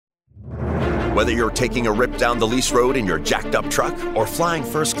Whether you're taking a rip down the lease road in your jacked up truck or flying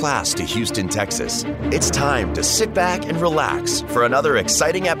first class to Houston, Texas, it's time to sit back and relax for another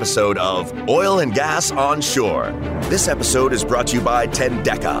exciting episode of Oil and Gas on Shore. This episode is brought to you by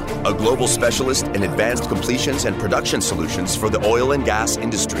Tendeca, a global specialist in advanced completions and production solutions for the oil and gas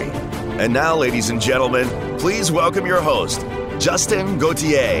industry. And now, ladies and gentlemen, please welcome your host, Justin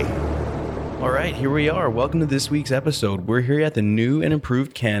Gauthier. All right, here we are. Welcome to this week's episode. We're here at the new and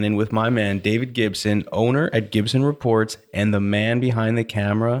improved Canon with my man, David Gibson, owner at Gibson Reports, and the man behind the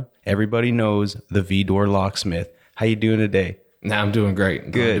camera. Everybody knows the V-Door Locksmith. How you doing today? Nah, I'm doing great.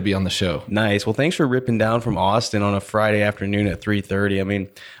 Good to be on the show. Nice. Well, thanks for ripping down from Austin on a Friday afternoon at 3:30. I mean,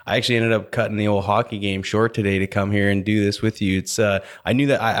 I actually ended up cutting the old hockey game short today to come here and do this with you. It's I knew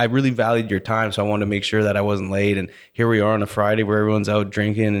that I really valued your time, so I wanted to make sure that I wasn't late. And here we are on a Friday where everyone's out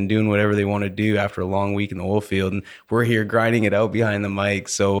drinking and doing whatever they want to do after a long week in the oil field, and we're here grinding it out behind the mic.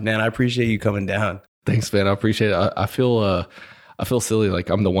 So, man, I appreciate you coming down. Thanks, man. I appreciate it. I feel silly, like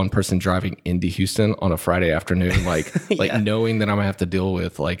I'm the one person driving into Houston on a Friday afternoon, like knowing that I'm gonna have to deal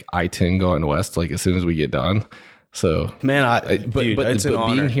with like I-10 going west, like as soon as we get done. So, man, it's an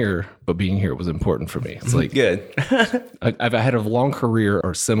honor. being here was important for me. It's like good. I've had a long career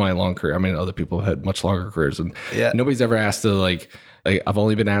or semi-long career. I mean, other people have had much longer careers, and nobody's ever asked to like I've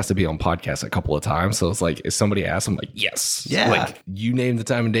only been asked to be on podcasts a couple of times. So it's like, if somebody asks, I'm like, yes. Yeah. Like, you name the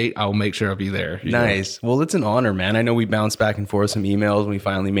time and date, I'll make sure I'll be there. Nice. Well, it's an honor, man. I know we bounced back and forth some emails and we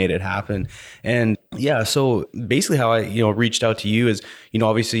finally made it happen. And yeah, so basically how I, reached out to you is,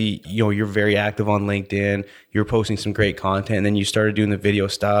 obviously, you're very active on LinkedIn. You're posting some great content, and then you started doing the video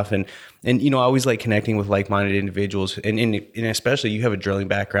stuff. And I always like connecting with like-minded individuals, and especially you have a drilling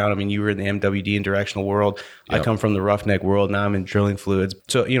background. I mean, you were in the MWD and directional world. Yep. I come from the roughneck world. Now I'm in drilling fluids.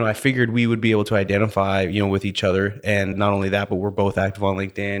 So, I figured we would be able to identify, with each other. And not only that, but we're both active on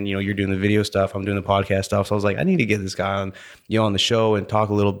LinkedIn. You're doing the video stuff. I'm doing the podcast stuff. So I was like, I need to get this guy on, on the show and talk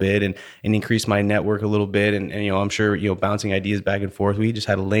a little bit and increase my network a little bit. And I'm sure, bouncing ideas back and forth. We just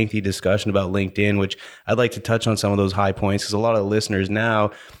had a lengthy discussion about LinkedIn, which I'd like to touch on some of those high points, because a lot of listeners now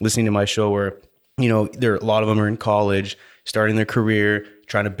listening to my show where, a lot of them are in college, starting their career,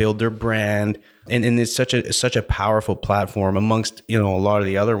 trying to build their brand. And it's such a powerful platform amongst, a lot of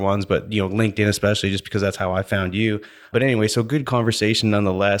the other ones, but, LinkedIn especially, just because that's how I found you. But anyway, so good wish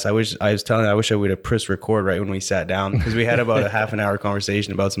I wish I would have pressed record right when we sat down, because we had about a half an hour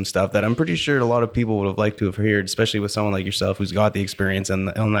conversation about some stuff that I'm pretty sure a lot of people would have liked to have heard, especially with someone like yourself who's got the experience on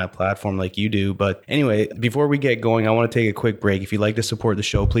that platform like you do. But anyway, before we get going, I want to take a quick break. If you'd like to support the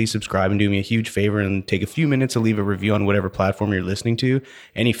show, please subscribe and do me a huge favor and take a few minutes to leave a review on whatever platform you're listening to.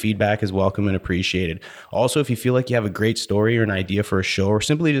 Any feedback is welcome and appreciated. Also, if you feel like you have a great story or an idea for a show, or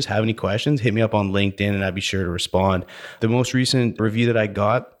simply just have any questions, hit me up on LinkedIn and I'd be sure to respond. The most recent review that I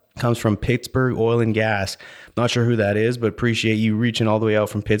got comes from Pittsburgh Oil and Gas. Not sure who that is, but appreciate you reaching all the way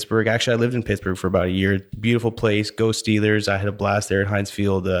out from Pittsburgh. Actually, I lived in Pittsburgh for about a year. Beautiful place. Go Steelers. I had a blast there at Heinz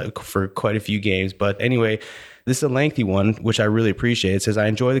Field for quite a few games. But anyway, this is a lengthy one, which I really appreciate. It says, I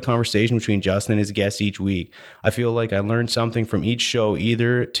enjoy the conversation between Justin and his guests each week. I feel like I learned something from each show,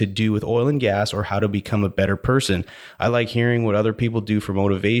 either to do with oil and gas or how to become a better person. I like hearing what other people do for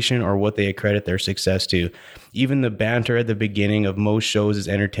motivation or what they accredit their success to. Even the banter at the beginning of most shows is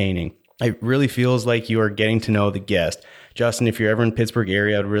entertaining. It really feels like you are getting to know the guest. Justin, if you're ever in Pittsburgh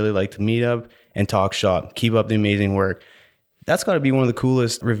area, I'd really like to meet up and talk shop. Keep up the amazing work. That's got to be one of the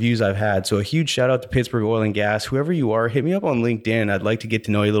coolest reviews I've had. So a huge shout out to Pittsburgh Oil and Gas. Whoever you are, hit me up on LinkedIn. I'd like to get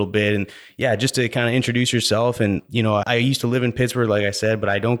to know you a little bit. And yeah, just to kind of introduce yourself. And, I used to live in Pittsburgh, like I said, but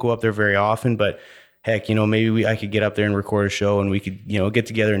I don't go up there very often. But heck, maybe I could get up there and record a show and we could, get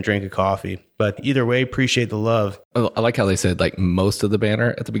together and drink a coffee. But either way, appreciate the love. I like how they said like most of the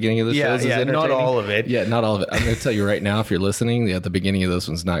banner at the beginning of the shows is entertaining. Not all of it. Yeah, not all of it. I'm going to tell you right now, if you're listening, at the beginning of this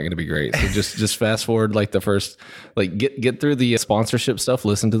one's not going to be great. So just fast forward like the first, like get through the sponsorship stuff.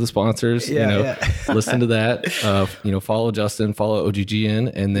 Listen to the sponsors. Listen to that. Follow Justin, follow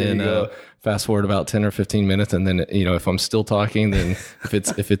OGGN, and then fast forward about 10 or 15 minutes, and then if I'm still talking, then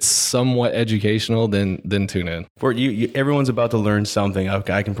if it's somewhat educational, then tune in. For you, everyone's about to learn something.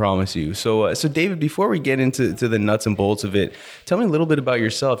 I can promise you. So David, before we get into the nuts and bolts of it, tell me a little bit about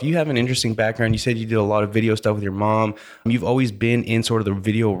yourself. You have an interesting background. You said you did a lot of video stuff with your mom. You've always been in sort of the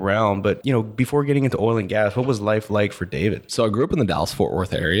video realm, but before getting into oil and gas, what was life like for David? So I grew up in the Dallas-Fort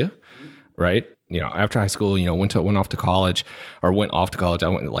Worth area, right? After high school, went off to college. I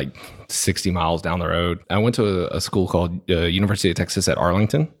went like 60 miles down the road. I went to a school called University of Texas at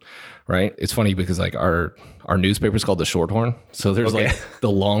Arlington, right? It's funny because like our newspaper is called the Shorthorn. So there's like the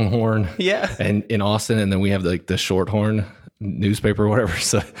Longhorn and in Austin, and then we have like the Shorthorn newspaper or whatever.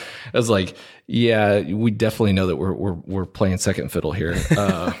 So I was like, yeah, we definitely know that we're playing second fiddle here.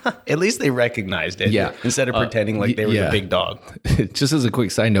 At least they recognized it. Yeah. Instead of pretending like they were the big dog. Just as a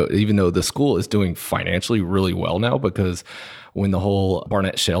quick side note, even though the school is doing financially really well now, because when the whole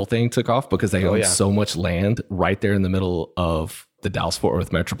Barnett Shale thing took off, because they own so much land right there in the middle of the Dallas-Fort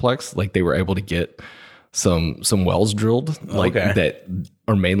Worth Metroplex, like they were able to get some wells drilled like that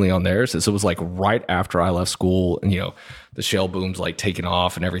are mainly on theirs. So it was like right after I left school, and the shale boom's like taking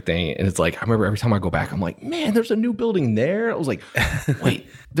off and everything. And it's like, I remember every time I go back, I'm like, man, there's a new building there. I was like, wait,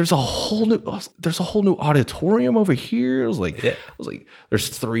 there's a whole new auditorium over here. I was like, there's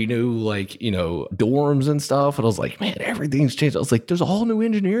 3 new dorms and stuff. And I was like, man, everything's changed. I was like, there's a whole new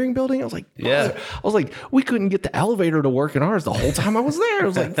engineering building. I was like, I was like, we couldn't get the elevator to work in ours the whole time I was there. I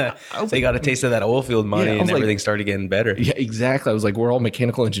was like, they got a taste of that oil field money, and everything started getting better. Yeah, exactly. I was like, we're all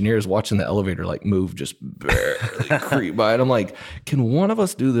mechanical engineers watching the elevator like move, just barely creep by. And I'm like, can one of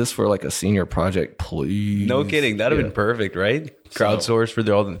us do this for like a senior project, please? No kidding. That'd have been perfect, right? Crowdsourced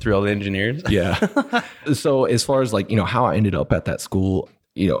through all the engineers. Yeah. So as far as like, how I ended up at that school,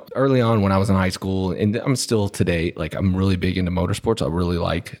 early on when I was in high school, and I'm still today, like I'm really big into motorsports. I really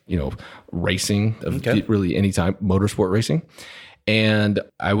like, racing, really any type motorsport racing. And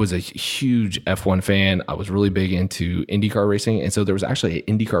I was a huge F1 fan. I was really big into IndyCar racing. And so there was actually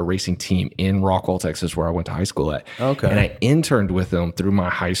an IndyCar racing team in Rockwall, Texas, where I went to high school at. Okay. And I interned with them through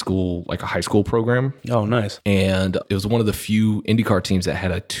my high school, like a high school program. Oh, nice. And it was one of the few IndyCar teams that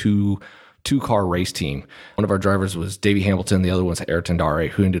had a two-car race team. One of our drivers was Davey Hamilton. The other one's Ayrton Dare,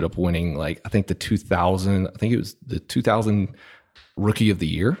 who ended up winning it was the 2000 Rookie of the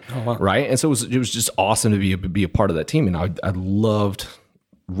Year, right? And so it was just awesome to be a part of that team. And I loved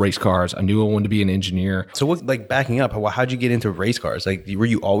race cars. I knew I wanted to be an engineer. So what, like backing up, how'd you get into race cars? Like, were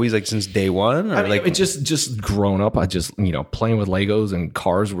you always like since day one? Or it just growing up, I just, playing with Legos and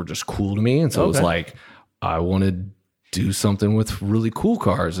cars were just cool to me. And so it was like, I wanted to do something with really cool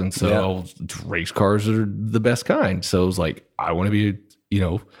cars. And so race cars are the best kind. So it was like, I want to be,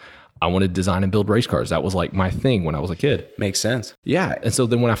 I want to design and build race cars. That was like my thing when I was a kid. Makes sense. Yeah. And so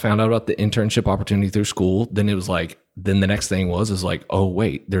then when I found out about the internship opportunity through school, then it was like, then the next thing was like, oh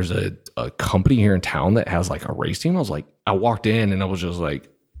wait, there's a company here in town that has like a race team. I walked in and I was just like,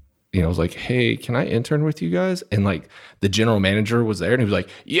 I was like, hey, can I intern with you guys? And like the general manager was there and he was like,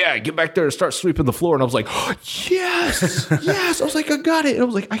 yeah, get back there and start sweeping the floor. And I was like, oh, yes. I was like, I got it. And I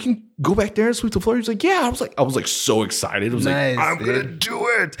was like, I can go back there and sweep the floor. He was like, yeah. I was like so excited. I was nice, like, I'm going to do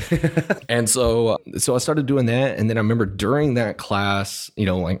it. And so I started doing that. And then I remember during that class,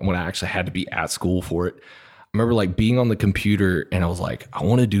 like when I actually had to be at school for it, I remember like being on the computer and I was like, I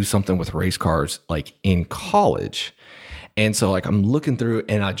want to do something with race cars like in college. And so like I'm looking through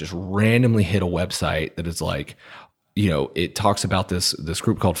and I just randomly hit a website that is like, it talks about this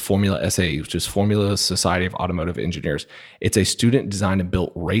group called Formula SA, which is Formula Society of Automotive Engineers. It's a student designed and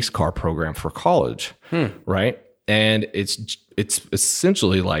built race car program for college, right? And it's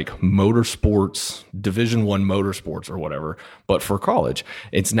essentially like motorsports, Division I motorsports or whatever, but for college.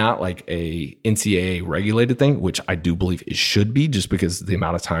 It's not like a NCAA regulated thing, which I do believe it should be, just because the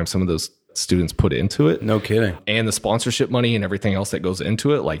amount of time some of those students put into it. No kidding. And the sponsorship money and everything else that goes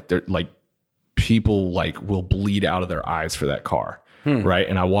into it, like they're like people like will bleed out of their eyes for that car. Right.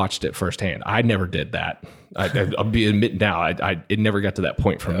 And I watched it firsthand. I never did that. I'll be admitting now, it never got to that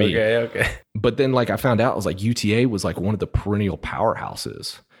point for me. Okay. But then like I found out, I was like UTA was like one of the perennial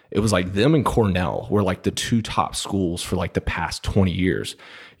powerhouses. It was like them and Cornell were like the 2 top schools for like the past 20 years,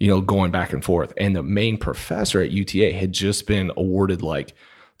 going back and forth. And the main professor at UTA had just been awarded like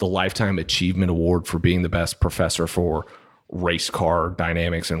the Lifetime Achievement Award for being the best professor for race car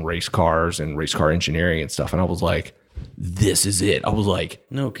dynamics and race cars and race car engineering and stuff. And I was like, this is it. I was like,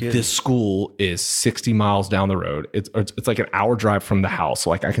 no kidding. This school is 60 miles down the road. It's like an hour drive from the house.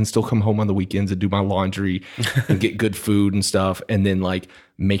 So like I can still come home on the weekends and do my laundry and get good food and stuff. And then like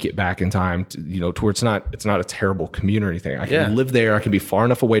make it back in time to, to where it's not a terrible commute or anything. I can live there. I can be far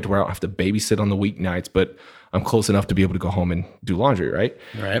enough away to where I don't have to babysit on the weeknights, but I'm close enough to be able to go home and do laundry.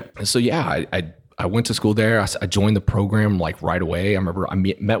 Right. And so, yeah, I went to school there. I joined the program like right away. I remember I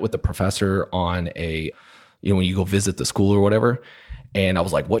met with the professor on when you go visit the school or whatever. And I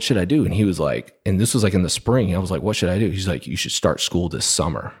was like, what should I do? And he was like, and this was like in the spring. I was like, what should I do? He's like, you should start school this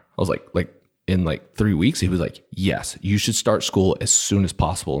summer. I was like in like 3 weeks. He was like, yes, you should start school as soon as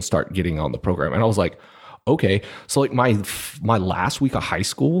possible and start getting on the program. And I was like, okay. So like my last week of high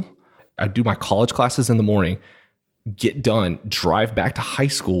school, I do my college classes in the morning, get done, drive back to high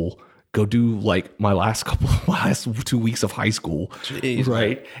school, go do like my last 2 weeks of high school. Jeez,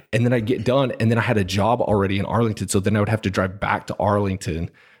 right. Man. And then I'd get done. And then I had a job already in Arlington. So then I would have to drive back to Arlington,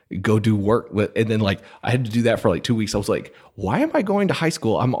 go do work. And then like I had to do that for like 2 weeks. I was like, why am I going to high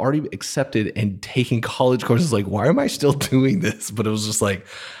school? I'm already accepted and taking college courses. Like, why am I still doing this? But it was just like,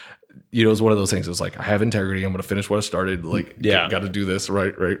 you know, it was one of those things. It was like, I have integrity. I'm going to finish what I started. Like, got to do this,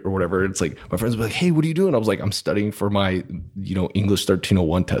 right, or whatever. It's like, my friends would be like, hey, what are you doing? I was like, I'm studying for my, you know, English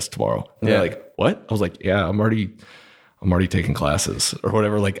 1301 test tomorrow. And they're like, what? I was like, yeah, I'm already taking classes or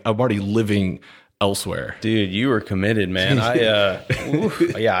whatever. Like, I'm already living elsewhere. Dude, you were committed, man. I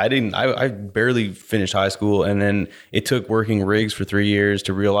barely finished high school, and then it took working rigs for 3 years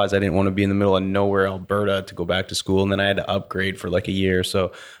to realize I didn't want to be in the middle of nowhere, Alberta, to go back to school. And then I had to upgrade for like a year.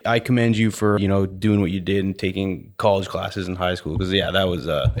 So I commend you for, you know, doing what you did and taking college classes in high school. Because that was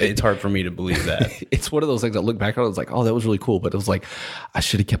it's hard for me to believe that. It's one of those things I look back on, it's like, oh, that was really cool. But it was like, I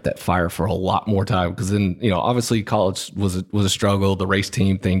should have kept that fire for a lot more time. Because then, you know, obviously college was a struggle. The race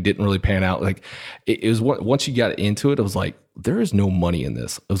team thing didn't really pan out. Like, it was once you got into it, it was like, there is no money in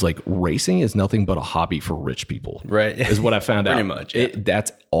this. It was like, racing is nothing but a hobby for rich people. Right. Is what I found out. Pretty much. Yeah.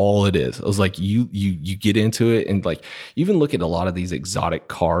 That's all it is. It was like, you get into it, and like, even look at a lot of these exotic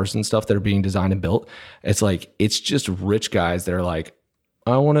cars and stuff that are being designed and built. It's like, it's just rich guys that are like,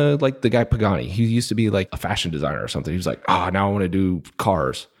 I want to, like the guy Pagani, he used to be like a fashion designer or something. He was like, now I want to do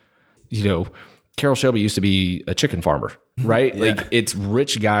cars. You know, Carroll Shelby used to be a chicken farmer, right? Yeah. Like, it's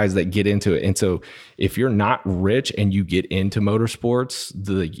rich guys that get into it. And so if you're not rich and you get into motorsports,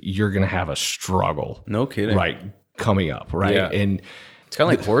 you're going to have a struggle. No kidding. Right. Coming up. Right. Yeah. And it's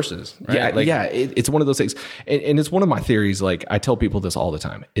kind of like horses, right? It's one of those things. And it's one of my theories. Like, I tell people this all the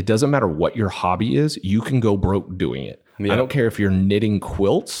time. It doesn't matter what your hobby is. You can go broke doing it. Yeah. I don't care if you're knitting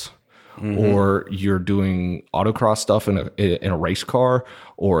quilts, or you're doing autocross stuff in a race car,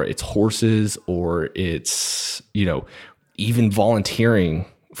 or it's horses, or it's, you know, even volunteering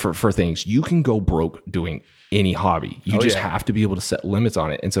for things. You can go broke doing any hobby. You just have to be able to set limits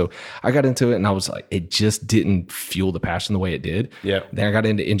on it. And so I got into it, and I was like, it just didn't fuel the passion the way it did. Yeah. Then I got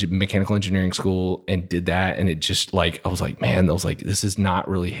into mechanical engineering school and did that. And it just like, I was like, man, this is not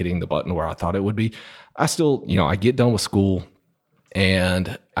really hitting the button where I thought it would be. I still, you know, I get done with school,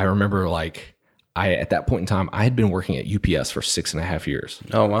 and I remember like, at that point in time, I had been working at UPS for 6.5 years.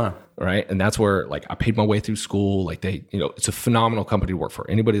 Oh, wow. Right. And that's where like I paid my way through school. Like, they, you know, it's a phenomenal company to work for.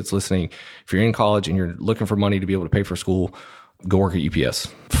 Anybody that's listening, if you're in college and you're looking for money to be able to pay for school, go work at UPS.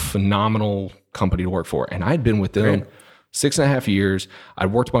 Phenomenal company to work for. And I'd been with them 6.5 years.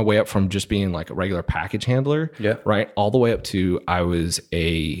 I'd worked my way up from just being like a regular package handler, right, all the way up to I was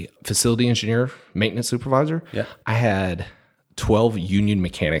a facility engineer, maintenance supervisor. Yeah. I had 12 union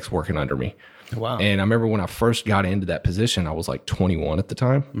mechanics working under me. Wow. And I remember when I first got into that position, I was like 21 at the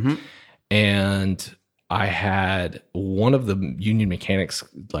time. And I had one of the union mechanics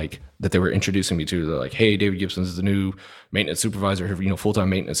like that they were introducing me to. They're like, hey, David Gibson is the new maintenance supervisor here, you know, full-time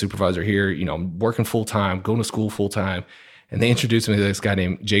maintenance supervisor here. You know, I'm working full-time, going to school full-time. And they introduced me to this guy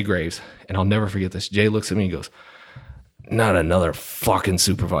named Jay Graves. And I'll never forget this. Jay looks at me and goes, not another fucking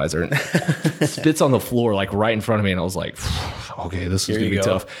supervisor. And spits on the floor, like right in front of me. And I was like, okay, this is going to be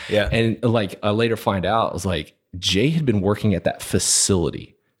tough. Yeah. And like, I later find out, I was like, Jay had been working at that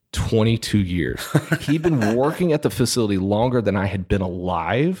facility 22 years. He'd been working at the facility longer than I had been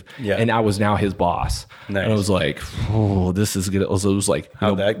alive. Yeah. And I was now his boss. Nice. And I was like, oh, this is good. It was like,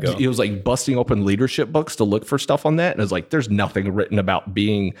 how'd that go? It was like busting open leadership books to look for stuff on that. And it was like, there's nothing written about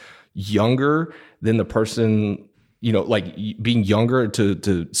being younger than the person, you know, like being younger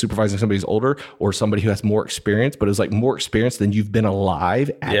to supervising somebody who's older or somebody who has more experience, but it was like more experience than you've been alive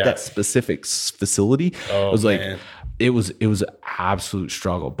at that specific facility. Oh, it was like, man. it was an absolute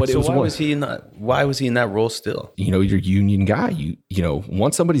struggle. But so it was why was he in that role still? You know, you're a union guy. You know,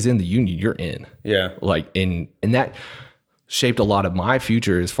 once somebody's in the union, you're in. Yeah. Like, and that shaped a lot of my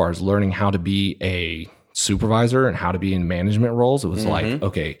future as far as learning how to be a supervisor and how to be in management roles. It was like,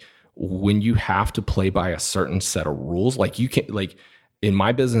 okay, when you have to play by a certain set of rules, like you can't, like in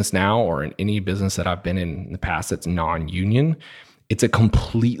my business now or in any business that I've been in the past that's non-union, it's a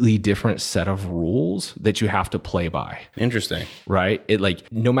completely different set of rules that you have to play by. Interesting. Right? It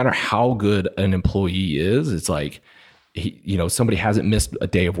like, no matter how good an employee is, it's like, you know, somebody hasn't missed a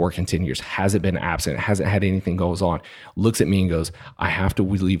day of work in 10 years, hasn't been absent, hasn't had anything goes on, looks at me and goes, I have to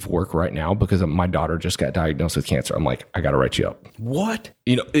leave work right now because my daughter just got diagnosed with cancer. I'm like, I got to write you up. What?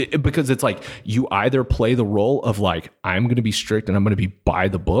 You know, because it's like, you either play the role of like, I'm going to be strict and I'm going to be by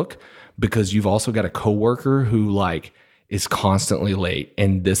the book, because you've also got a coworker who like is constantly late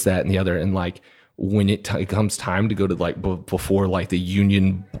and this, that, and the other. And like, when it comes time to go to like before like the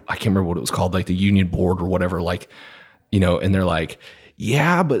union, I can't remember what it was called, like the union board or whatever, like, you know, and they're like,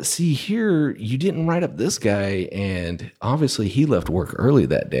 yeah, but see here, you didn't write up this guy. And obviously he left work early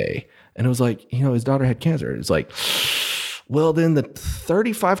that day. And it was like, you know, his daughter had cancer. It's like, well, then the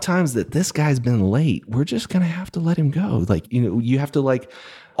 35 times that this guy's been late, we're just going to have to let him go. Like, you know, you have to like,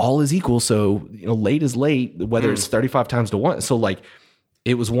 all is equal. So, you know, late is late, whether it's 35 times to 1. So like,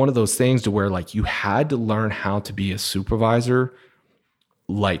 it was one of those things to where like you had to learn how to be a supervisor,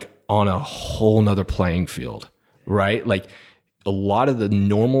 like on a whole nother playing field, right? Like a lot of the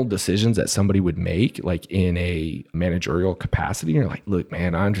normal decisions that somebody would make, like in a managerial capacity, you're like, look,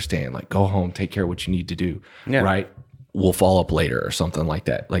 man, I understand, like go home, take care of what you need to do, right? We'll follow up later or something like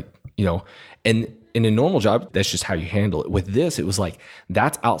that. Like, you know, and in a normal job, that's just how you handle it. With this, it was like,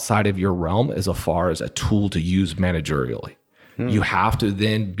 that's outside of your realm as far as a tool to use managerially. You have to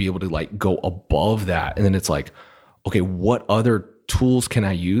then be able to like go above that. And then it's like, okay, what other tools can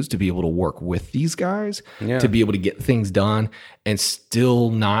I use to be able to work with these guys to be able to get things done and still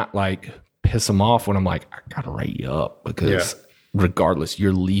not like piss them off when I'm like, I gotta write you up because regardless,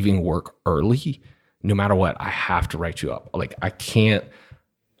 you're leaving work early, no matter what, I have to write you up. Like I can't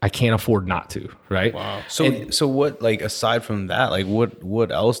afford not to, right? Wow. So what, like, aside from that, like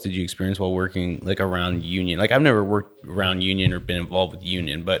what else did you experience while working like around union? Like I've never worked around union or been involved with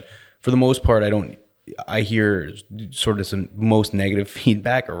union, but for the most part, I hear sort of some most negative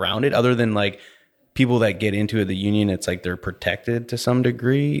feedback around it, other than like people that get into the union, it's like they're protected to some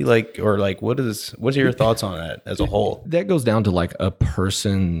degree, like, or like, what's your thoughts on that as a whole? That goes down to like a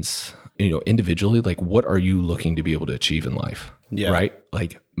person's, you know, individually, like what are you looking to be able to achieve in life? Right?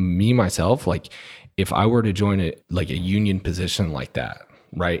 Like me, myself, like if I were to join a union position like that,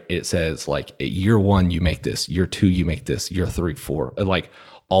 right? It says like at year 1, you make this, year 2, you make this, year 3, 4, like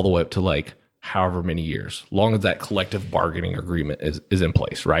all the way up to like however many years, long as that collective bargaining agreement is in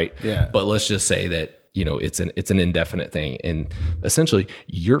place, right? Yeah. But let's just say that, you know, it's an indefinite thing. And essentially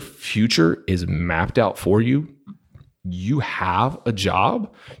your future is mapped out for you. You have a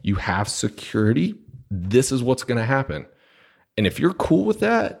job, you have security. This is what's going to happen. And if you're cool with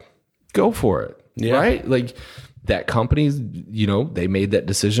that, go for it. Right? Like that company's, you know, they made that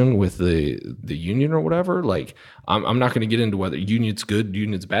decision with the union or whatever. Like I'm not going to get into whether union's good,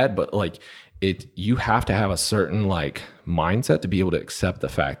 union's bad, but like you have to have a certain like mindset to be able to accept the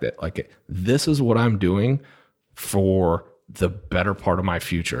fact that like, this is what I'm doing for the better part of my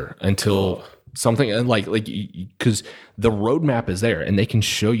future until something, and like, because the roadmap is there and they can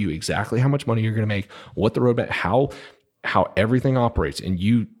show you exactly how much money you're going to make, what the roadmap, how everything operates. And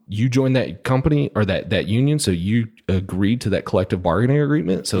you join that company or that union. So you agreed to that collective bargaining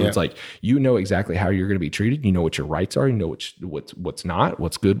agreement. So it's like, you know exactly how you're going to be treated. You know what your rights are. You know what's not,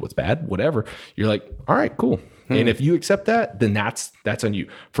 what's good, what's bad, whatever. You're like, all right, cool. And if you accept that, then that's on you.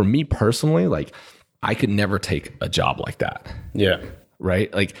 For me personally, like I could never take a job like that. Yeah.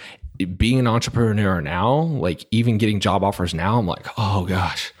 Right. Like being an entrepreneur now, like even getting job offers now, I'm like, oh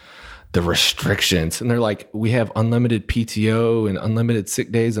gosh, the restrictions. And they're like, we have unlimited PTO and unlimited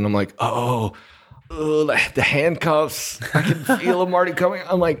sick days. And I'm like, oh, the handcuffs, I can feel them already coming.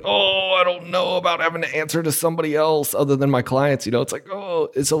 I'm like, oh, I don't know about having to answer to somebody else other than my clients. You know, it's like, oh,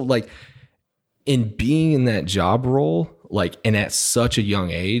 it's so like in being in that job role, like, and at such a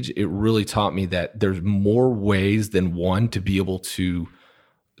young age, it really taught me that there's more ways than one to be able to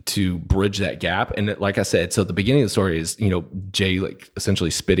bridge that gap. And like I said, so the beginning of the story is, you know, Jay like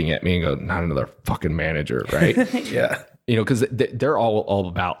essentially spitting at me and go, not another fucking manager, right? Yeah. You know, because they're all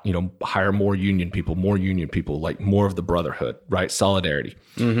about, you know, hire more union people, like more of the brotherhood, right? Solidarity.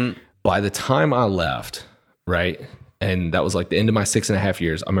 Mm-hmm. By the time I left, right, and that was like the end of my 6.5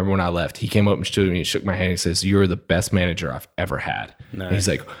 years, I remember when I left, he came up and stood me and shook my hand and says, you're the best manager I've ever had. Nice. And he's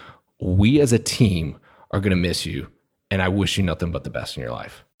like, we as a team are going to miss you, and I wish you nothing but the best in your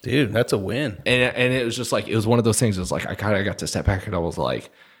life. Dude, that's a win. And it was just like, it was one of those things. It was like, I kind of got to step back and I was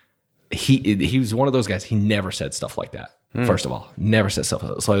like, he was one of those guys. He never said stuff like that. First of all, never said stuff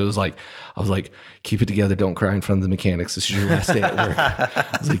like that. So I was like, keep it together. Don't cry in front of the mechanics. This is your last day at work.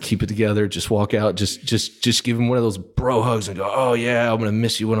 I was like, keep it together. Just walk out. Just give him one of those bro hugs and go, oh yeah, I'm going to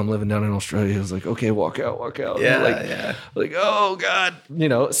miss you when I'm living down in Australia. I was like, okay, walk out. Yeah. Like, oh God, you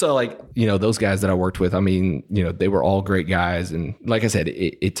know, so like, you know, those guys that I worked with, I mean, you know, they were all great guys. And like I said,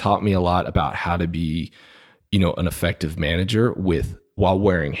 it taught me a lot about how to be, you know, an effective manager while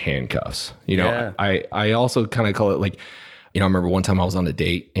wearing handcuffs. You know, I also kind of call it like, you know, I remember one time I was on a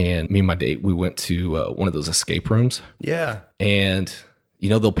date and me and my date, we went to one of those escape rooms. Yeah. And,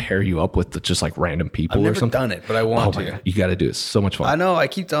 they'll pair you up with just like random people I've or never something. done it, but I want to. God, you got to do it. It's so much fun. I know. I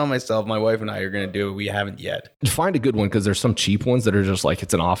keep telling myself, my wife and I are going to do it. We haven't yet. Find a good one, because there's some cheap ones that are just like,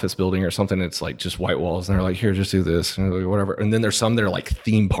 it's an office building or something. It's like just white walls, and they're like, here, just do this and like, whatever. And then there's some that are like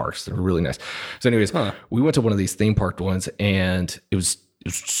theme parks that are really nice. So anyways, we went to one of these theme park ones, and it was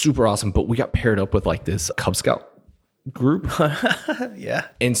super awesome. But we got paired up with like this Cub Scout group. Yeah.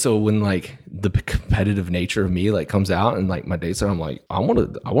 And so when like the competitive nature of me like comes out, and like my dates are, I'm like, I want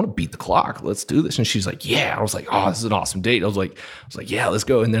to beat the clock. Let's do this. And she's like, yeah. I was like, oh, this is an awesome date. I was like, yeah, let's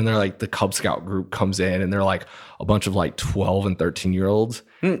go. And then they're like, the Cub Scout group comes in, and they're like a bunch of like 12 and 13-year-olds.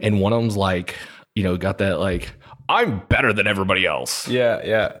 And one of them's like, got that like, I'm better than everybody else. Yeah.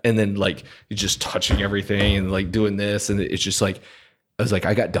 Yeah. And then like, you're just touching everything and like doing this. And it's just like, I was like,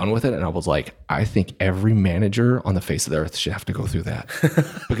 I got done with it, and I was like, I think every manager on the face of the earth should have to go through that.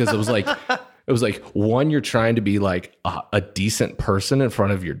 Because it was like, one, you're trying to be like a decent person in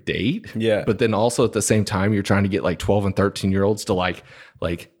front of your date. Yeah. But then also at the same time, you're trying to get like 12 and 13-year-olds to like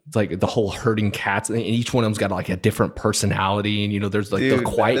it's like the whole herding cats, and each one of them's got like a different personality. And there's like the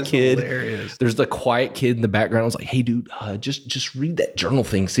quiet kid. Hilarious. There's the quiet kid in the background. I was like, hey dude, just read that journal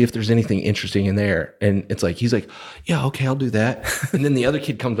thing, see if there's anything interesting in there. And it's like, he's like, yeah, okay, I'll do that. And then the other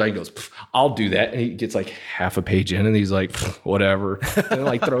kid comes by and goes, I'll do that. And he gets like half a page in, and he's like, whatever. And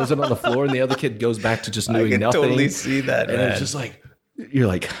like throws it on the floor, and the other kid goes back to just doing nothing. I can totally see that, and man. it's just like, you're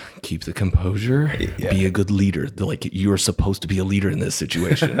like, keep the composure, be a good leader. They're like, you are supposed to be a leader in this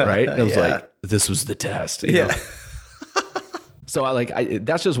situation, right? And I was like, this was the test. You know? So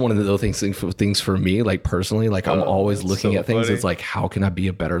that's just one of the things for me, like personally, like I'm always looking at things. Funny. It's like, how can I be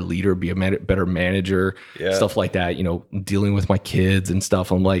a better leader, be a better manager, stuff like that, dealing with my kids and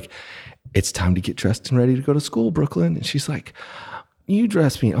stuff. I'm like, it's time to get dressed and ready to go to school, Brooklyn. And she's like, you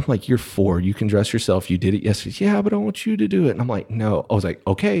dress me. I'm like, you're 4. You can dress yourself. You did it yesterday. Yeah, but I want you to do it. And I'm like, no. I was like,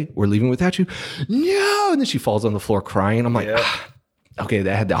 okay, we're leaving without you. No. And then she falls on the floor crying. I'm like, okay,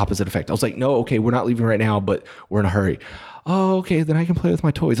 that had the opposite effect. I was like, no, okay, we're not leaving right now, but we're in a hurry. Oh, okay, then I can play with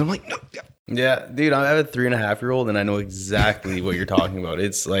my toys. I'm like, no. Yeah, dude, I have a 3.5-year-old, and I know exactly what you're talking about.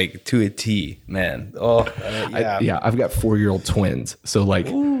 It's like to a T, man. Oh, yeah. I've got 4-year-old twins. So like,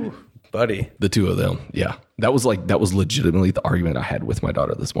 ooh, buddy, the two of them. Yeah. That was legitimately the argument I had with my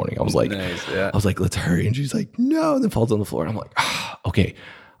daughter this morning. I was like, I was like, let's hurry. And she's like, no, and then falls on the floor. And I'm like, okay.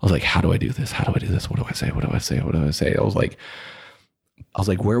 I was like, how do I do this? How do I do this? What do I say? What do I say? What do I say? I was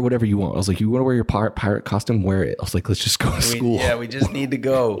like, wear whatever you want. I was like, you want to wear your pirate costume? Wear it. I was like, let's just go to school. Yeah, we just need to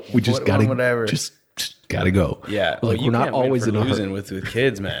go. We just gotta whatever. Just gotta go. Yeah, like we're not always in a losing with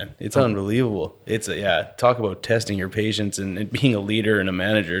kids, man. It's unbelievable. It's talk about testing your patience and being a leader and a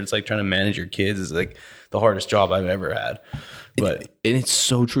manager. It's like trying to manage your kids is like the hardest job I've ever had. But and it's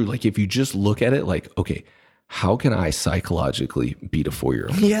so true. Like if you just look at it, like, okay, how can I psychologically beat a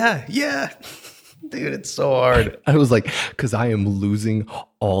 4-year-old? Yeah. Dude, it's so hard. I was like, because I am losing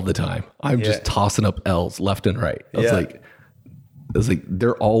all the time. I'm just tossing up L's left and right. I was like,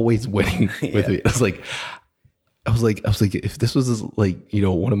 they're always winning with me. I was like, if this was like,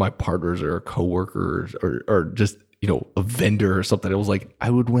 one of my partners or a coworker or just, a vendor or something, I was like,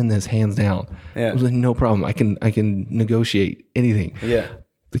 I would win this hands down. Yeah. I was like, no problem. I can negotiate anything. Yeah.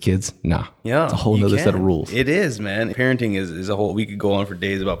 The kids, nah. Yeah. It's a whole nother set of rules. It is, man. Parenting is a whole, we could go on for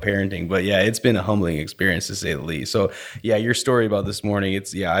days about parenting, but yeah, it's been a humbling experience to say the least. So yeah, your story about this morning,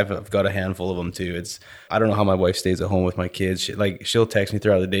 I've got a handful of them too. I don't know how my wife stays at home with my kids. She'll text me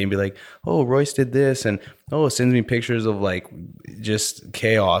throughout the day and be like, oh, Royce did this. And sends me pictures of like just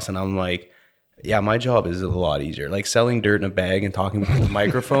chaos. And I'm like, yeah, my job is a lot easier. Like selling dirt in a bag and talking with a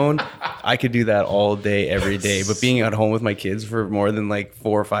microphone, I could do that all day, every day. But being at home with my kids for more than like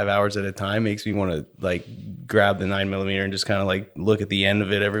 4 or 5 hours at a time makes me want to like grab the 9mm and just kind of like look at the end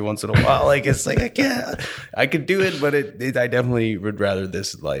of it every once in a while. Like it's like I could do it, but I definitely would rather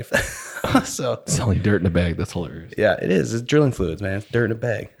this life. So selling dirt in a bag, that's hilarious. Yeah, it is. It's drilling fluids, man. It's dirt in a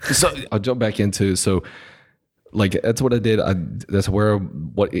bag. So I'll jump back into like that's what I did. That's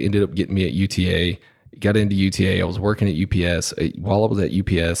what ended up getting me at UTA. Got into UTA. I was working at UPS. While I was at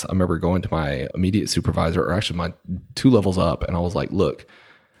UPS, I remember going to my immediate supervisor, or actually my 2 levels up, and I was like, "Look,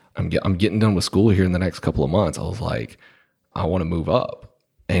 I'm getting done with school here in the next couple of months." I was like, "I want to move up,"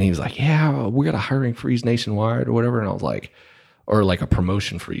 and he was like, "Yeah, we got a hiring freeze nationwide or whatever." And I was like, or like a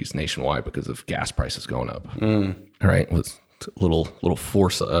promotion freeze nationwide because of gas prices going up. All right, it was little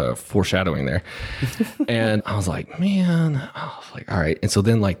foreshadowing there. And I was like, man, all right. And so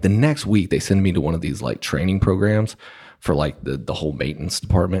then like the next week they send me to one of these like training programs for like the whole maintenance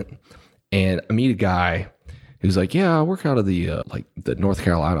department. And I meet a guy who's like, yeah, I work out of the North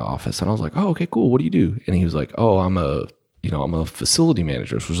Carolina office. And I was like, oh, okay, cool. What do you do? And he was like, oh, I'm a I'm a facility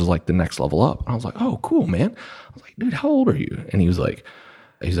manager, which was like the next level up. And I was like, oh, cool, man. I was like, dude, how old are you? And he's like,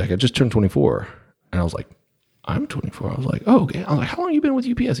 I just turned 24. And I was like, I'm 24. I was like, oh, okay. I was like, how long have you been with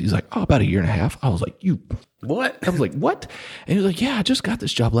UPS? He's like, oh, about a year and a half. I was like, what? I was like, what? And he was like, yeah, I just got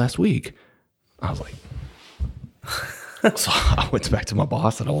this job last week. I was like, so I went back to my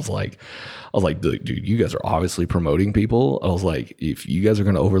boss and I was like, dude, you guys are obviously promoting people. I was like, if you guys are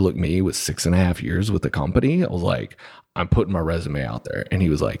going to overlook me with 6.5 years with the company, I was like, I'm putting my resume out there. And he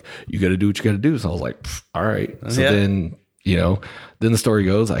was like, you got to do what you got to do. So I was like, all right. So then, then the story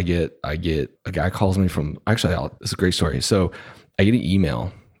goes, I get a guy calls me from, actually, it's a great story. So I get an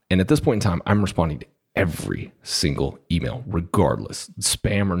email, and at this point in time, I'm responding to every single email, regardless,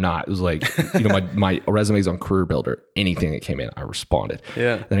 spam or not. It was like, my resume's on Career Builder. Anything that came in, I responded.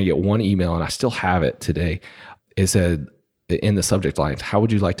 Yeah. Then I get one email, and I still have it today. It said in the subject line, how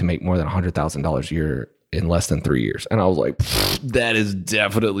would you like to make more than $100,000 a year in less than 3 years? And I was like, that is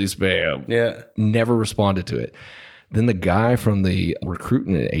definitely spam. Yeah. Never responded to it. Then the guy from the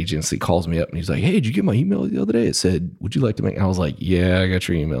recruitment agency calls me up and he's like, hey, did you get my email the other day? It said, would you like to make, and I was like, yeah, I got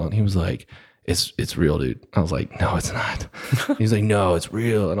your email. And he was like, it's real, dude. I was like, no, it's not. He's like, no, it's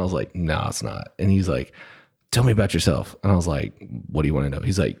real. And I was like, no, it's not. And he's like, tell me about yourself. And I was like, what do you want to know?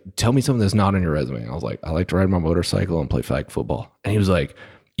 He's like, tell me something that's not on your resume. And I was like, I like to ride my motorcycle and play flag football. And he was like,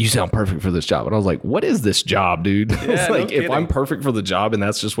 you sound perfect for this job. And I was like, what is this job, dude? I was like, if I'm perfect for the job and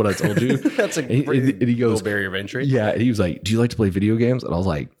that's just what I told you. That's a and he goes, barrier of entry. Yeah. And he was like, do you like to play video games? And I was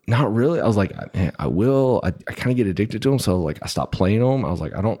like, not really. I was like, I will. I kind of get addicted to them. So like I stopped playing them. I was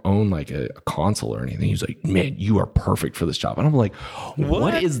like, I don't own like a console or anything. He's like, man, you are perfect for this job. And I'm like,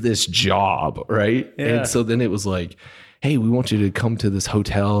 what is this job? Right. Yeah. And so then it was like, hey, we want you to come to this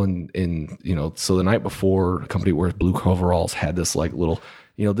hotel. And so the night before, a company wears blue coveralls had this like little,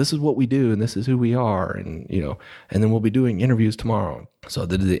 this is what we do and this is who we are. And, and then we'll be doing interviews tomorrow. So I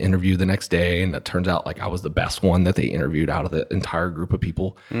did the interview the next day, and it turns out like I was the best one that they interviewed out of the entire group of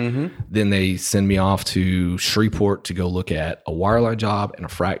people. Mm-hmm. Then they send me off to Shreveport to go look at a wireline job and a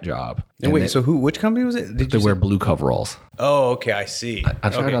frac job. And wait, so which company was it? They wear blue coveralls. Oh, okay. I see. I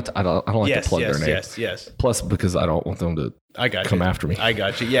try not to, I don't like to plug their name. Yes. Plus, because I don't want them to come after me. I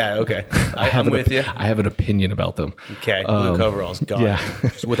got you. Yeah. Okay. I'm with you. I have an opinion about them. Okay. Blue coveralls. Got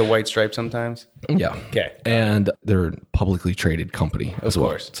it. With a white stripe sometimes. Yeah. Okay. And they're a publicly traded company as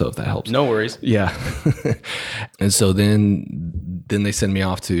well. So if that helps. No worries. Yeah. And so then they send me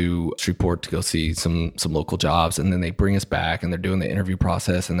off to Shreveport to go see some local jobs. And then they bring us back and they're doing the interview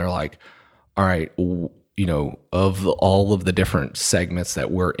process. And they're like, all right, of all of the different segments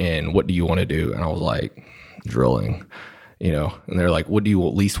that we're in, what do you want to do? And I was like, drilling. And they're like, what do you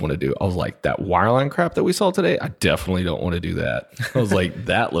at least want to do? I was like, that wireline crap that we saw today, I definitely don't want to do that. I was like,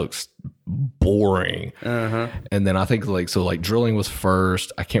 that looks boring. Uh-huh. And then I think drilling was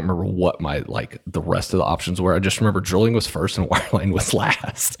first. I can't remember what my the rest of the options were. I just remember drilling was first and wireline was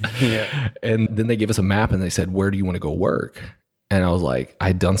last. Yeah. And then they gave us a map and they said, where do you want to go work? And I was like,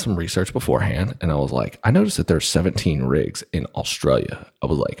 I'd done some research beforehand. And I was like, I noticed that there's 17 rigs in Australia. I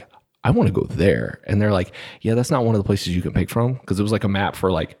was like, I want to go there. And they're like, yeah, that's not one of the places you can pick from. Because it was like a map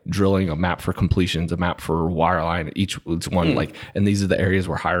for like drilling, a map for completions, a map for wireline. Each one and these are the areas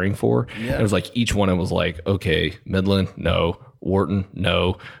we're hiring for. Yeah. It was like each one, it was like, okay, Midland, no. Wharton, no.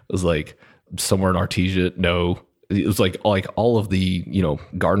 It was like somewhere in Artesia, no. It was like all of the,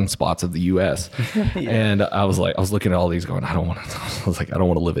 garden spots of the US. Yeah. And I was looking at all these going, I don't want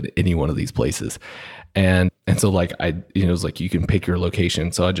to live in any one of these places. And so it was like, you can pick your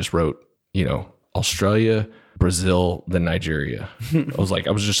location. So I just wrote, Australia, Brazil, then Nigeria.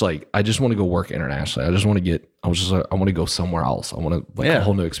 I just want to go work internationally. I want to go somewhere else. I want to a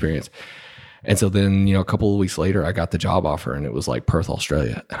whole new experience. And so then, a couple of weeks later, I got the job offer and it was like Perth,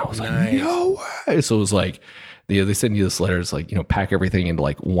 Australia. And I was like, no way. So it was like, they send you this letter. It's like, pack everything into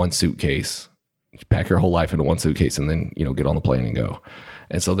like one suitcase, pack your whole life into one suitcase and then, get on the plane and go.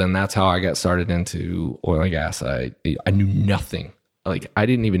 And so then that's how I got started into oil and gas. I knew nothing. Like I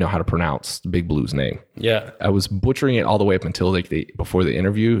didn't even know how to pronounce Big Blue's name. Yeah. I was butchering it all the way up until before the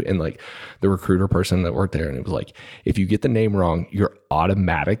interview, and like the recruiter person that worked there, and it was like, if you get the name wrong, you're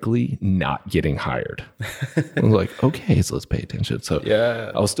automatically not getting hired. I was like, okay, so let's pay attention. So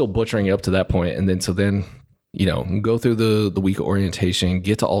yeah, I was still butchering it up to that point. And then go through the week of orientation,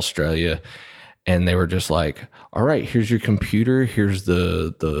 get to Australia. And they were just like, all right, here's your computer. Here's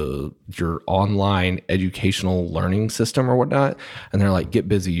your online educational learning system or whatnot. And they're like, get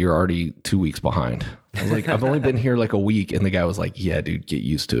busy. You're already 2 weeks behind. I was like, I've only been here like a week. And the guy was like, yeah, dude, get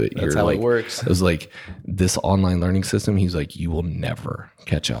used to it. That's how it works. It was like this online learning system. He's like, you will never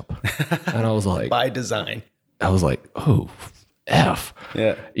catch up. And I was like, by design. I was like, oh, F.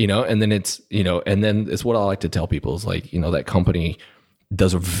 Yeah. And then it's what I like to tell people is like, that company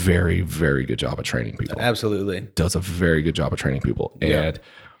does a very, very good job of training people. Absolutely. Does a very good job of training people. And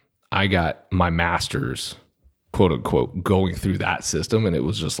I got my master's, quote unquote, going through that system. And it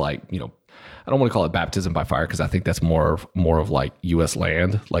was just like, I don't want to call it baptism by fire, because I think that's more of like U.S.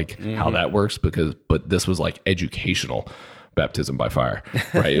 land, like how that works. But this was like educational baptism by fire,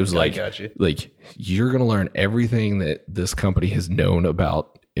 right? It was like you're going to learn everything that this company has known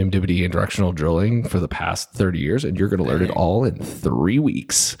about MWD and directional drilling for the past 30 years, and you're going to learn it all in 3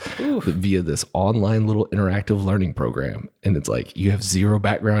 weeks via this online little interactive learning program. And it's like, you have zero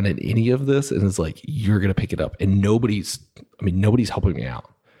background in any of this, and it's like, you're going to pick it up. And nobody's helping me out.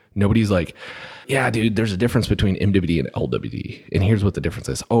 Nobody's like, yeah, dude, there's a difference between MWD and LWD. And here's what the difference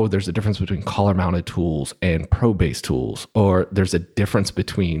is. Oh, there's a difference between collar mounted tools and probe-based tools. Or there's a difference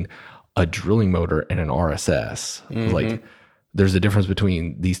between a drilling motor and an RSS. Like, there's a difference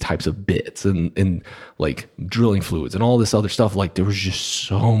between these types of bits and like drilling fluids and all this other stuff. Like, there was just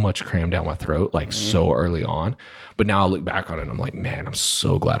so much crammed down my throat, like so early on. But now I look back on it and I'm like, man, I'm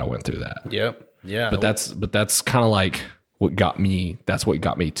so glad I went through that. Yep. Yeah. But that's kind of like what got me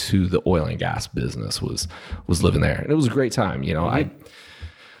to the oil and gas business was living there. And it was a great time.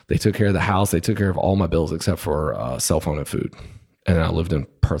 They took care of the house. They took care of all my bills except for cell phone and food. And I lived in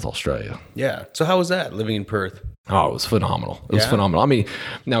Perth, Australia. Yeah. So how was that, living in Perth? Oh, it was phenomenal. It was phenomenal. I mean,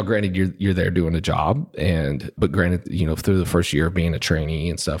 now granted, you're there doing a job, but granted, through the first year of being a trainee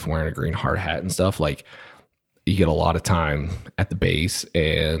and stuff, wearing a green hard hat and stuff, like, you get a lot of time at the base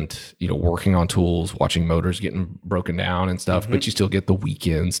and, working on tools, watching motors getting broken down and stuff, but you still get the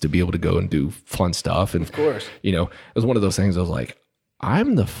weekends to be able to go and do fun stuff. And of course, it was one of those things I was like,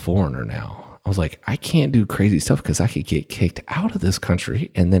 I'm the foreigner now. I was like, I can't do crazy stuff because I could get kicked out of this country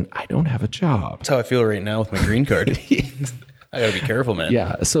and then I don't have a job. That's how I feel right now with my green card. I gotta be careful, man.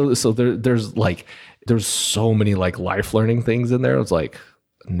 Yeah. So there's so many like life learning things in there. I was like,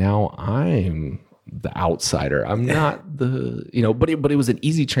 now I'm the outsider. I'm not but it was an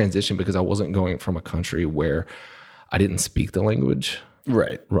easy transition because I wasn't going from a country where I didn't speak the language.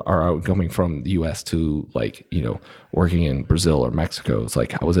 Right. Or coming from the US to like, working in Brazil or Mexico. It's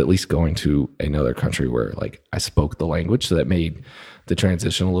like I was at least going to another country where like I spoke the language. So that made the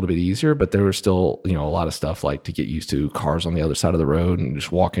transition a little bit easier, but there was still, a lot of stuff like to get used to, cars on the other side of the road and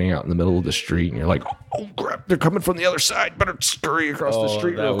just walking out in the middle of the street and you're like, oh crap, they're coming from the other side, better scurry across the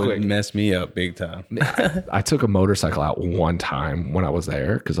street real quick. That would mess me up big time. I took a motorcycle out one time when I was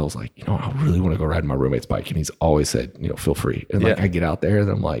there because I was like, I really want to go ride my roommate's bike, and he's always said, feel free. And like I get out there and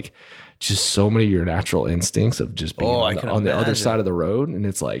I'm like, just so many of your natural instincts of just being on the other side of the road. And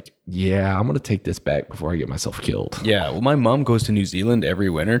it's like, yeah, I'm going to take this back before I get myself killed. Yeah. Well, my mom goes to New Zealand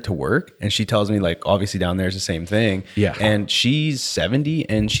every winter to work. And she tells me like, obviously down there is the same thing. Yeah. And she's 70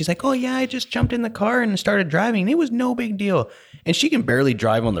 and she's like, oh yeah, I just jumped in the car and started driving. It was no big deal. And she can barely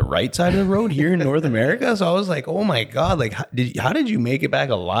drive on the right side of the road here in North America. So I was like, oh my God, like how did you make it back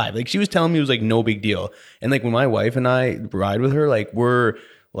alive? Like she was telling me it was like no big deal. And like when my wife and I ride with her, like we're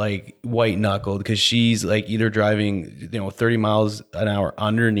like white knuckled because she's like either driving 30 miles an hour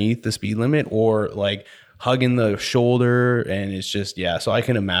underneath the speed limit or like hugging the shoulder, and it's just so I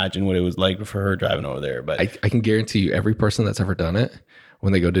can imagine what it was like for her driving over there. But I can guarantee you every person that's ever done it,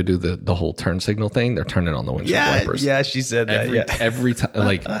 when they go to do the whole turn signal thing, they're turning on the windshield wipers. Yeah, she said that. Every time,